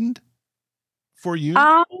heightened for you?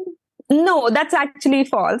 No, that's actually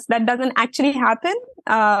false. That doesn't actually happen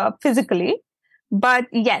physically. But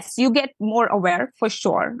yes, you get more aware for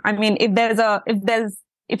sure. I mean,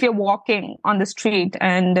 if you're walking on the street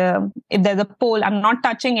and if there's a pole, I'm not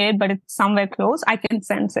touching it, but it's somewhere close, I can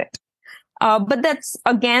sense it. But that's,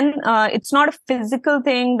 again, it's not a physical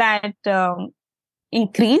thing that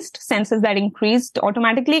senses that increased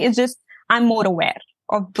automatically. It's just I'm more aware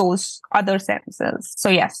of those other senses. So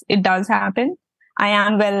yes, it does happen. I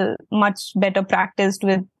am much better practiced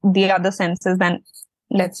with the other senses than,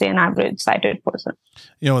 let's say, an average sighted person.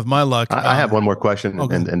 With my luck, I have one more question,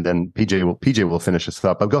 and then PJ will finish this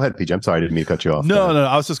up. But go ahead, PJ. I'm sorry, I didn't mean to cut you off. No.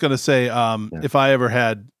 I was just going to say, if I ever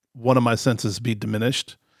had one of my senses be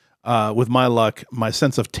diminished, with my luck, my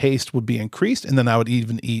sense of taste would be increased, and then I would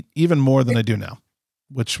eat even more than I do now,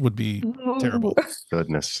 which would be terrible.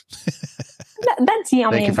 Goodness. That's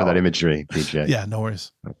yummy. Thank you for that imagery, PJ. Yeah, no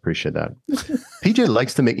worries. I appreciate that. PJ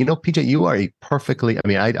likes to make, PJ, you are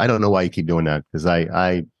I don't know why you keep doing that, because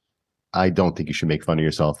I don't think you should make fun of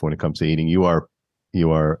yourself when it comes to eating. You are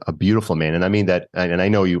a beautiful man. And I mean that, and I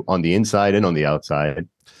know you on the inside and on the outside.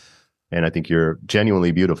 And I think you're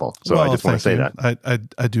genuinely beautiful. So I just want to say that.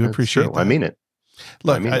 I do appreciate that. I mean it.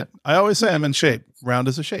 Look, I always say I'm in shape. Round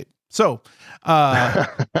is a shape. So,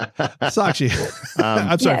 Sakshi,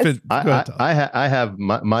 I'm sorry. Yes. I have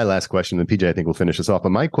my last question, and PJ, I think, will finish this off.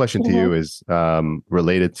 But my question to you is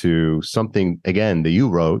related to something, again, that you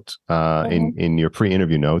wrote in your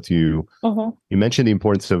pre-interview notes. You mentioned the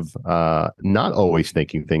importance of not always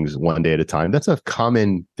thinking things one day at a time. That's a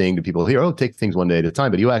common thing that people hear. Oh, take things one day at a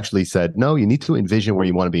time. But you actually said, no, you need to envision where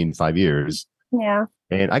you want to be in 5 years. Yeah.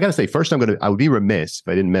 And I got to say, first, I would be remiss if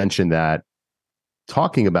I didn't mention that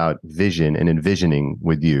talking about vision and envisioning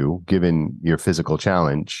with you, given your physical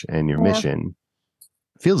challenge and your mission,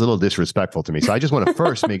 feels a little disrespectful to me. So I just want to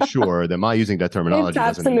first make sure that my using that terminology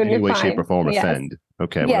doesn't in any way, shape, or form offend.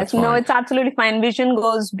 Okay. Yes. Well, it's absolutely fine. Vision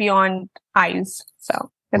goes beyond eyes.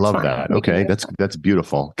 So love fine. that. Okay. That's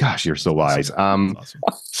beautiful. Gosh, you're so wise. Awesome.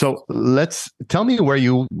 So tell me where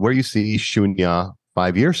you see Kshoonya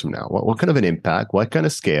 5 years from now. What kind of an impact? What kind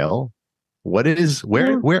of scale? What is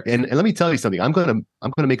where and let me tell you something. I'm gonna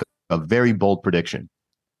make a very bold prediction.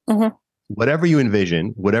 Whatever you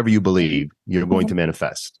envision, whatever you believe, you're going to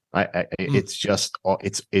manifest. It's just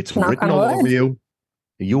it's written all over you.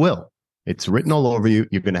 You will. It's written all over you.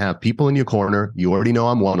 You're going to have people in your corner. You already know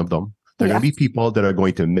I'm one of them. There are going to be people that are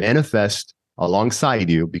going to manifest alongside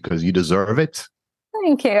you because you deserve it.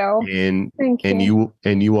 Thank you.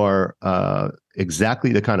 And you are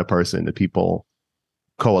exactly the kind of person that people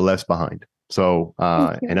coalesce behind. So,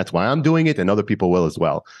 and that's why I'm doing it, and other people will as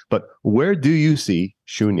well. But where do you see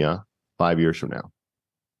Kshoonya 5 years from now?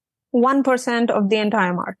 1% of the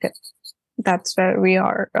entire market. That's where we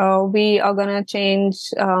are. We are going to change.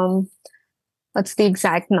 What's the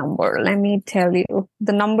exact number? Let me tell you.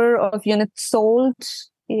 The number of units sold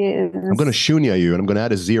is... I'm going to Kshoonya you, and I'm going to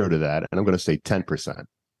add a 0 to that, and I'm going to say 10%.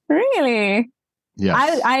 Really?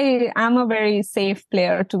 Yes. I am a very safe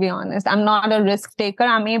player, to be honest. I'm not a risk taker.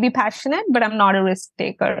 I may be passionate, but I'm not a risk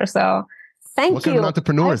taker. So thank you. What kind of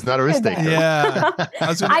entrepreneur is not a risk taker? Yeah. I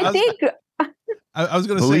was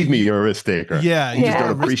going to say, believe me, you're a risk taker. Yeah. You just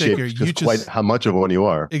don't appreciate just quite how much of one you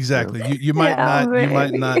are. Exactly. You might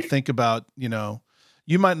not think about, you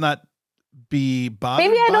might not be bothered.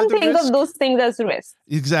 Maybe I don't think of those things as risks.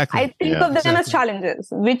 Exactly. I think of them as challenges,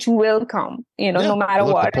 which will come, no matter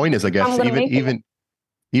what. The point is, I guess,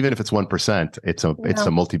 even if it's 1%, it's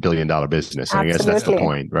a multi-billion-dollar business. And I guess that's the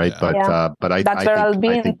point, right? Yeah. But I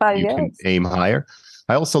think you can aim higher.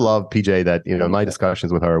 I also love, PJ, that in my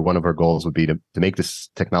discussions with her, one of her goals would be to make this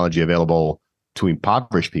technology available to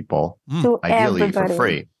impoverished people, ideally everybody. For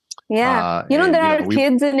free. Yeah. There are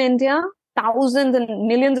kids in India, thousands and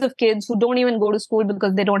millions of kids who don't even go to school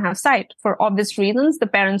because they don't have sight. For obvious reasons, the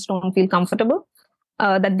parents don't feel comfortable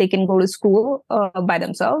that they can go to school by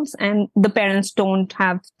themselves. And the parents don't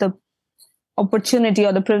have the opportunity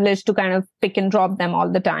or the privilege to kind of pick and drop them all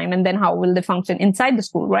the time. And then how will they function inside the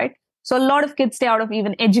school, right? So a lot of kids stay out of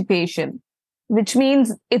even education, which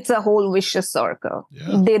means it's a whole vicious circle.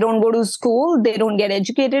 Yeah. They don't go to school, they don't get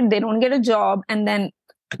educated, they don't get a job, and then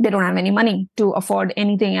they don't have any money to afford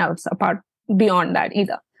anything else beyond that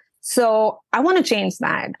either. So I want to change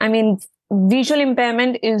that. I mean, visual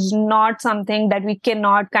impairment is not something that we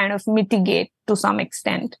cannot kind of mitigate to some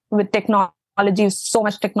extent with technology, so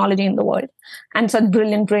much technology in the world and such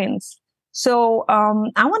brilliant brains. So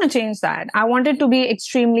I want to change that. I want it to be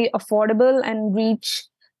extremely affordable and reach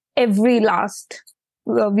every last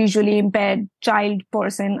visually impaired child,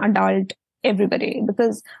 person, adult, everybody.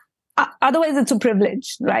 Because otherwise it's a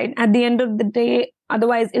privilege, right? At the end of the day,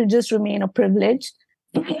 otherwise it'll just remain a privilege.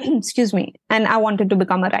 Excuse me. And I want it to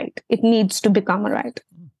become a right. It needs to become a right.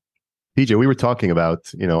 PJ, we were talking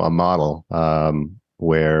about, a model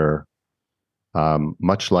where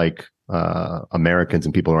much like Americans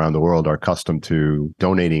and people around the world are accustomed to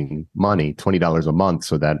donating money, $20 a month,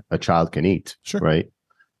 so that a child can eat, sure. Right?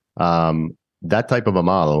 That type of a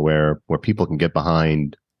model where people can get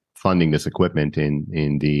behind funding this equipment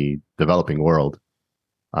in the developing world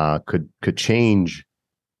could change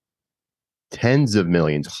tens of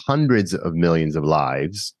millions, hundreds of millions of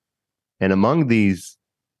lives. And among these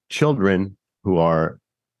children who are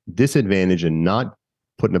disadvantaged and not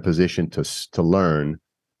put in a position to learn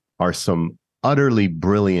are some utterly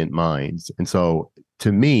brilliant minds. And so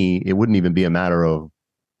to me, it wouldn't even be a matter of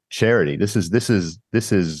charity. This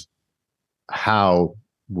is how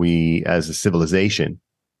we as a civilization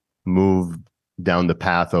move down the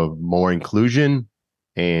path of more inclusion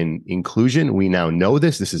and inclusion. We now know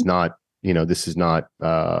this. This is not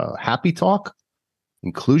happy talk.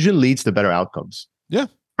 Inclusion leads to better outcomes. Yeah,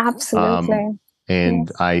 absolutely.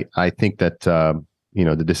 And yes. I think that that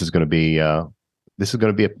this is going to be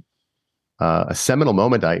a seminal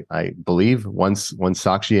moment. I believe once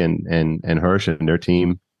Sakshi and Hirsch and their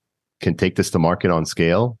team can take this to market on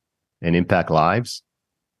scale and impact lives,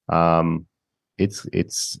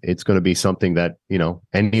 it's going to be something that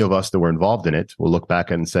any of us that were involved in it will look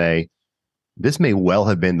back and say, this may well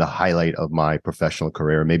have been the highlight of my professional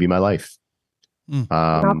career, maybe my life. Knock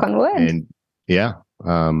on wood. And yeah,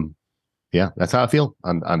 that's how I feel.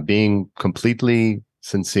 I'm being completely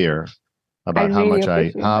sincere about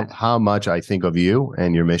how much I think of you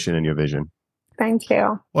and your mission and your vision. Thank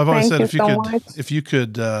you. Well, I've always said if you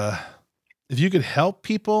could help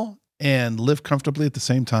people and live comfortably at the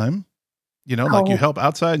same time, like you help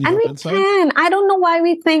outside and you help inside. Can. I don't know why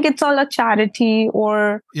we think it's all a charity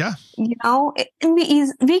or, we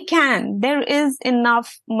can. There is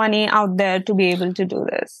enough money out there to be able to do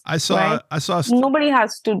this. I saw nobody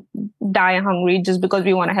has to die hungry just because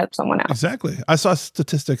we want to help someone else. Exactly. I saw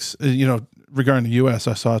statistics, regarding the U.S.,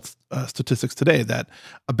 I saw statistics today that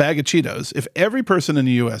a bag of Cheetos, if every person in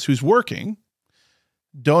the U.S. who's working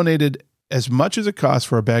donated as much as it costs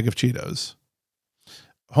for a bag of Cheetos,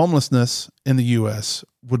 homelessness in the U.S.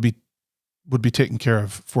 would be taken care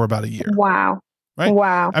of for about a year. Wow. Right?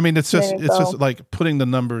 Wow. I mean, it's just like putting the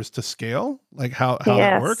numbers to scale, like how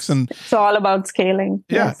that works. And it's all about scaling.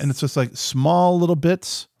 Yeah. Yes. And it's just like small little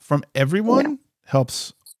bits from everyone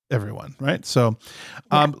helps everyone. Right. So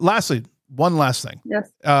lastly, one last thing. Yes.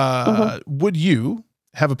 Would you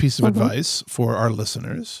have a piece of advice for our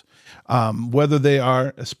listeners, whether they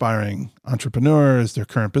are aspiring entrepreneurs, they're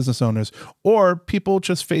current business owners, or people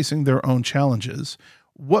just facing their own challenges?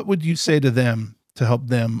 What would you say to them to help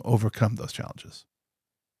them overcome those challenges?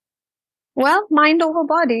 Well, mind over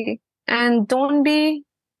body, and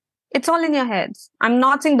it's all in your heads. I'm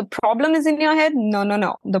not saying the problem is in your head.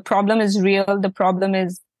 No. The problem is real. The problem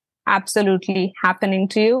is absolutely happening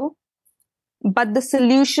to you. But the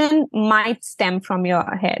solution might stem from your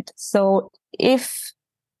head. So if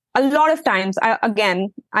a lot of times, I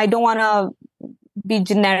don't want to be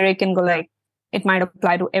generic and go like, it might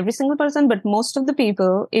apply to every single person, but most of the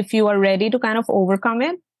people, if you are ready to kind of overcome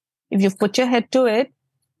it, if you've put your head to it,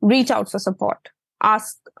 reach out for support.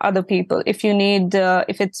 Ask other people. If you need,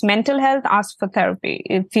 if it's mental health, ask for therapy.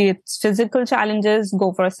 If it's physical challenges,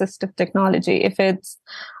 go for assistive technology. If it's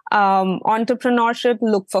entrepreneurship,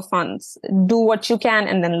 look for funds. Do what you can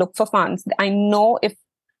and then look for funds. I know if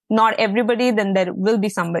not everybody, then there will be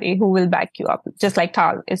somebody who will back you up, just like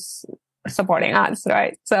Tal is supporting us,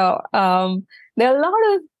 right? So there are a lot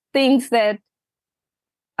of things that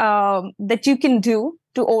you can do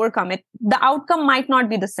to overcome it. The outcome might not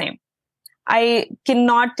be the same. I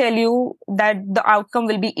cannot tell you that the outcome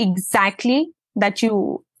will be exactly that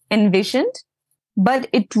you envisioned, but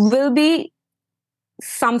it will be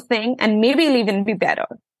something, and maybe it'll even be better.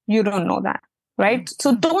 You don't know that, right?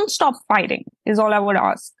 So don't stop fighting is all I would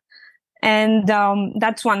ask. And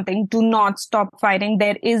that's one thing. Do not stop fighting.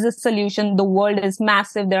 There is a solution. The world is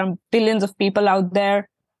massive. There are billions of people out there.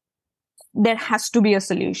 There has to be a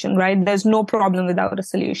solution, right? There's no problem without a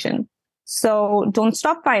solution. So don't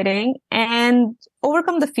stop fighting and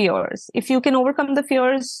overcome the fears. If you can overcome the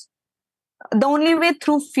fears, the only way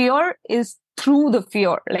through fear is through the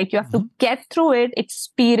fear. Like you have to get through it,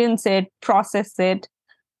 experience it, process it,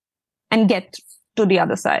 and get to the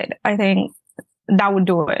other side. I think that would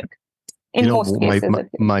do it. In most cases.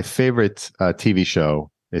 My favorite TV show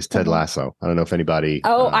is Ted Lasso. I don't know if anybody.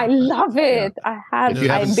 Oh, I love it. Yeah. I have. If you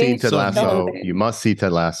haven't seen Ted Lasso, it. you must see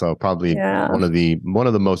Ted Lasso. Probably one of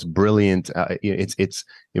the most brilliant. It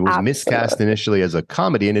was miscast initially as a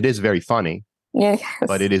comedy, and it is very funny. Yes.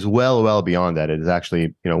 But it is well beyond that. It is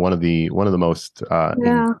actually, one of the most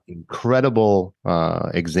incredible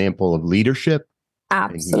example of leadership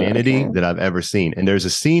and humanity that I've ever seen. And there's a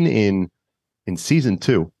scene in season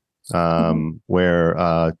 2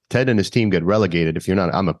 where Ted and his team get relegated. If you're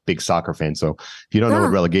not, I'm a big soccer fan, so if you don't know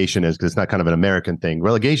what relegation is, because it's not kind of an American thing.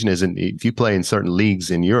 Relegation isn't, if you play in certain leagues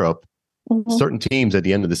in Europe, certain teams at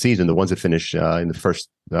the end of the season, the ones that finish in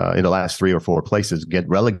the last 3 or 4 places, get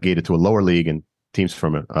relegated to a lower league, and teams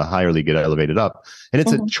from a higher league get elevated up. And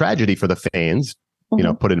it's a tragedy for the fans,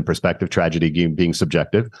 put it in perspective, tragedy being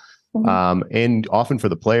subjective. And often for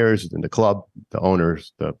the players and the club, the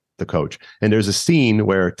owners, the coach. And there's a scene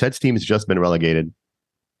where Ted's team has just been relegated,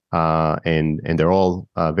 and they're all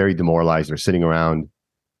very demoralized. They're sitting around,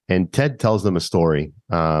 and Ted tells them a story.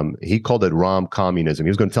 He called it rom-communism. He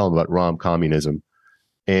was going to tell them about rom-communism.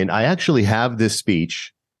 And I actually have this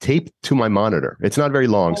speech taped to my monitor. It's not very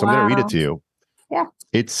long, so I'm going to read it to you. Yeah.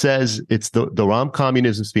 It says it's the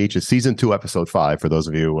rom-communism speech. It's season 2, episode 5, for those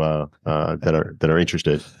of you that are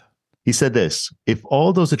interested. He said this: if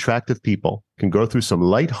all those attractive people can go through some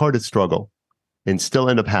lighthearted struggle and still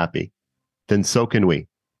end up happy, then so can we.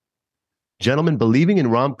 Gentlemen, believing in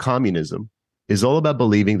rom-communism is all about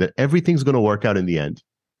believing that everything's going to work out in the end.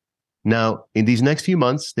 Now, in these next few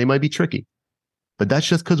months, they might be tricky, but that's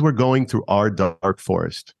just because we're going through our dark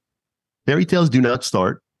forest. Fairy tales do not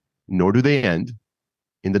start, nor do they end,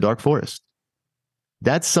 in the dark forest.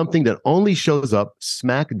 That's something that only shows up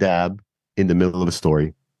smack dab in the middle of a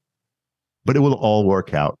story. But it will all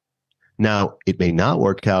work out. Now, it may not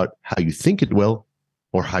work out how you think it will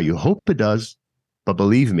or how you hope it does, but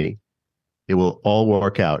believe me, it will all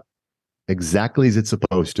work out exactly as it's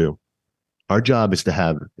supposed to. Our job is to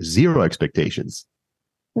have zero expectations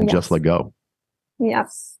and just let go.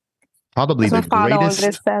 Yes. Probably the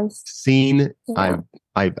greatest scene. I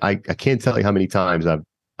can't tell you how many times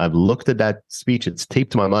I've looked at that speech. It's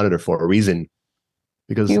taped to my monitor for a reason,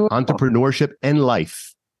 because entrepreneurship and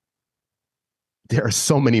life, there are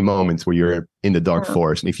so many moments where you're in the dark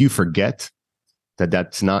forest. And if you forget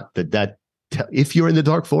if you're in the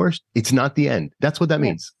dark forest, it's not the end. That's what that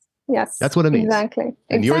means. Yes. That's what it means. Exactly.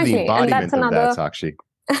 And you're the embodiment of that, Sakshi.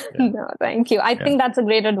 No, thank you. I think that's a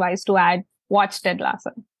great advice to add. Watch Ted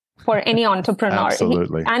Lasso for any entrepreneur.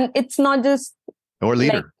 Absolutely. And it's not just or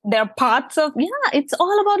leader. Like, there are parts of, it's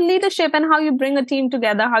all about leadership and how you bring a team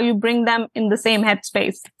together, how you bring them in the same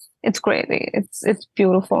headspace. It's crazy. It's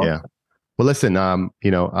beautiful. Yeah. Well, listen, I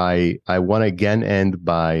want to again end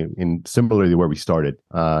by, in similarly where we started.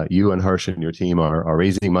 You and Hirsch and your team are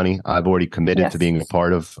raising money. I've already committed to being a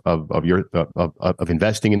part of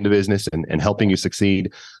investing in the business and helping you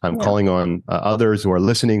succeed. I'm calling on others who are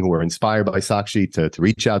listening, who are inspired by Sakshi, to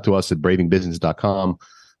reach out to us at bravingbusiness.com.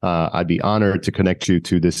 I'd be honored to connect you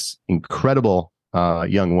to this incredible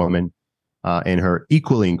young woman and her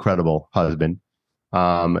equally incredible husband.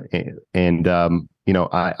 I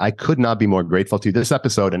could not be more grateful to you. This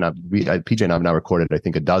episode, and PJ and I have now recorded, I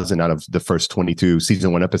think, 12 out of the first 22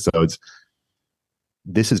 season 1 episodes.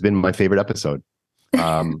 This has been my favorite episode.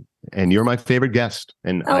 And you're my favorite guest.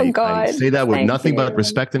 And I say that with nothing but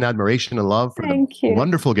respect and admiration and love for the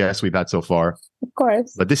wonderful guests we've had so far. Of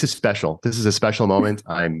course. But this is special. This is a special moment.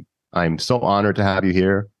 I'm so honored to have you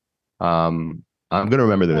here. I'm going to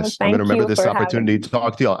remember this. I'm going to remember this opportunity to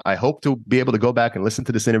talk to you. I hope to be able to go back and listen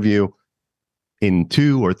to this interview in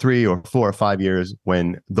 2 or 3 or 4 or 5 years,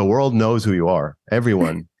 when the world knows who you are.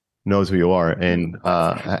 Everyone knows who you are, and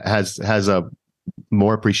has a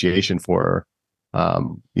more appreciation for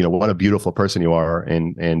what a beautiful person you are,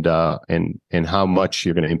 and how much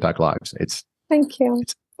you're going to impact lives. Thank you.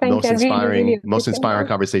 It's most inspiring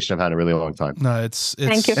conversation I've had in a really long time. No, it's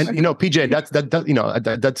thank you. And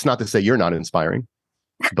PJ, that's not to say you're not inspiring,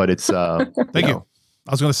 but it's thank you.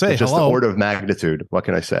 I was going to say, just the order of magnitude. What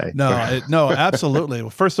can I say? No, absolutely. Well,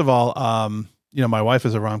 first of all, my wife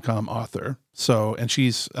is a rom-com author, and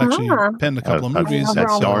she's actually penned a couple of movies.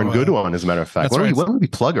 That's darn good one, as a matter of fact. Why don't we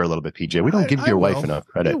plug her a little bit, PJ? We don't give your wife enough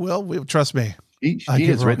credit. Trust me. She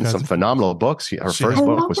has written some phenomenal books. Her first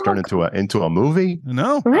book was turned into a movie.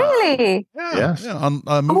 No, really? Yes, on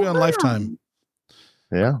a movie on Lifetime.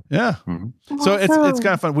 Yeah. Mm-hmm. So it's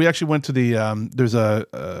kind of fun. We actually went to the there's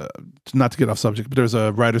a not to get off subject, but there's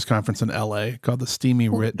a writers conference in LA called the Steamy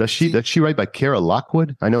Writ. Does she write by Kara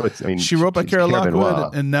Lockwood? I know it's. I mean, she wrote by Kara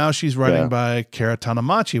Lockwood, and now she's writing by Kara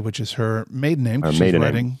Tanamachi, which is her maiden name. She's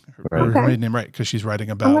writing her maiden name, right? Because she's writing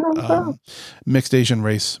about mixed Asian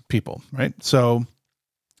race people, right? So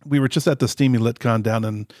we were just at the Steamy LitCon down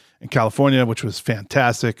in California, which was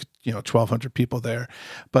fantastic. 1,200 people there.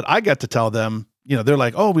 But I got to tell them, they're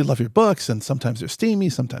like, oh, we love your books. And sometimes they're steamy,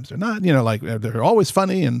 sometimes they're not, like they're always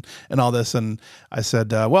funny and all this. And I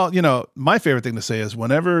said, well, my favorite thing to say is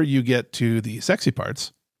whenever you get to the sexy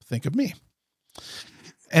parts, think of me.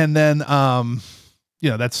 And then,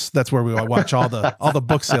 that's where we watch all the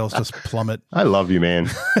book sales just plummet. I love you, man.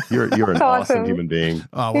 You're an awesome human being.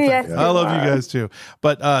 Oh, well, yes, I love you guys too.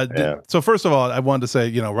 But so first of all, I wanted to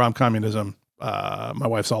say, Rom communism. My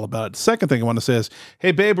wife's all about it. Second thing I want to say is,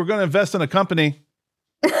 hey, babe, we're going to invest in a company.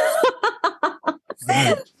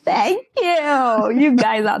 Thank you. You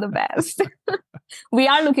guys are the best. We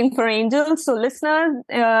are looking for angels. So listeners,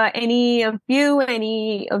 any of you,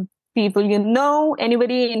 any of people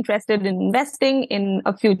anybody interested in investing in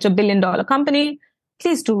a future billion-dollar company,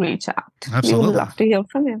 please do reach out. Absolutely. We would love to hear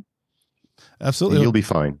from you. Absolutely. You'll be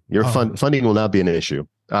fine. Your funding will not be an issue.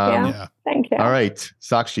 Thank you. All right,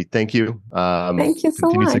 Sakshi, thank you. Thank you so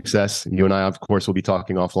much. Continued success. You and I, of course, will be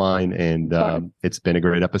talking offline, and it's been a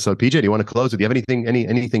great episode. PJ, do you want to close? Do you have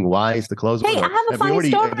anything wise to close with? Hey, I have a funny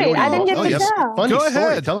story. I didn't get to tell. Funny Go story.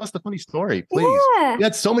 ahead. Tell us the funny story, please. Yeah. You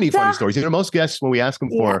had so many funny stories. Most guests, when we ask them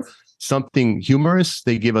for something humorous,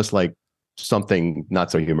 they give us like something not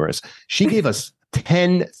so humorous. She gave us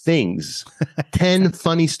 10 things, 10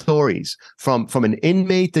 funny stories from an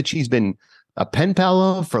inmate that she's been a pen pal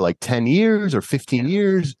of for like 10 years or 15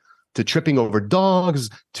 years, to tripping over dogs,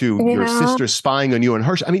 to your sister spying on you and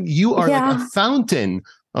her. I mean, you are like a fountain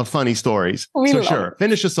of funny stories. Sure,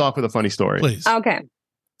 finish us off with a funny story, please. Okay.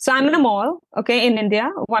 So I'm in a mall, in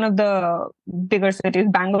India, one of the bigger cities,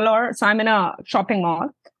 Bangalore. So I'm in a shopping mall.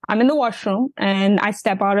 I'm in the washroom and I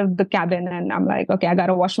step out of the cabin and I'm like, okay, I got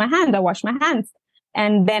to wash my hands. I wash my hands.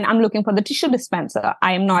 And then I'm looking for the tissue dispenser.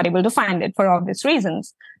 I am not able to find it for obvious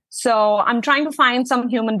reasons. So I'm trying to find some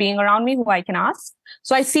human being around me who I can ask.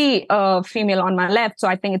 So I see a female on my left. So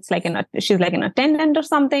I think it's she's like an attendant or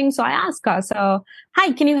something. So I ask her, so,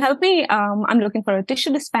 hi, can you help me? I'm looking for a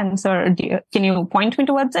tissue dispenser. Can you point me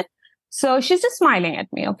towards it? So she's just smiling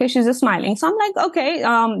at me. Okay. She's just smiling. So I'm like, okay,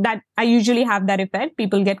 that I usually have that effect.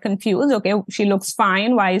 People get confused. Okay. She looks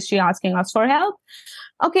fine. Why is she asking us for help?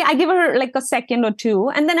 Okay. I give her like a second or two.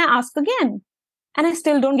 And then I ask again. And I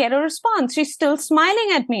still don't get a response. She's still smiling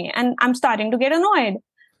at me and I'm starting to get annoyed.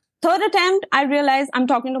 Third attempt, I realize I'm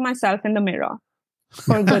talking to myself in the mirror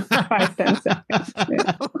for a good 5-10 seconds.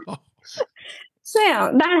 Yeah. So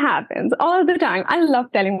that happens all the time. I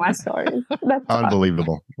love telling my stories. That's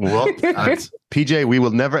unbelievable. Well, PJ, we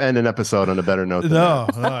will never end an episode on a better note than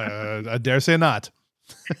that. I dare say not.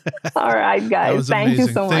 All right, guys. Thank you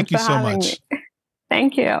so much for having me.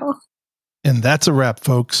 Thank you. And that's a wrap,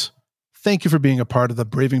 folks. Thank you for being a part of the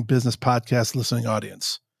Braving Business podcast listening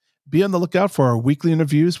audience. Be on the lookout for our weekly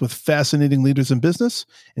interviews with fascinating leaders in business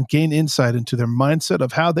and gain insight into their mindset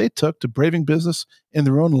of how they took to braving business in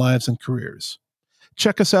their own lives and careers.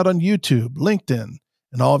 Check us out on YouTube, LinkedIn,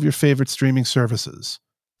 and all of your favorite streaming services.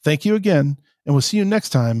 Thank you again, and we'll see you next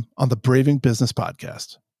time on the Braving Business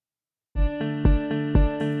podcast.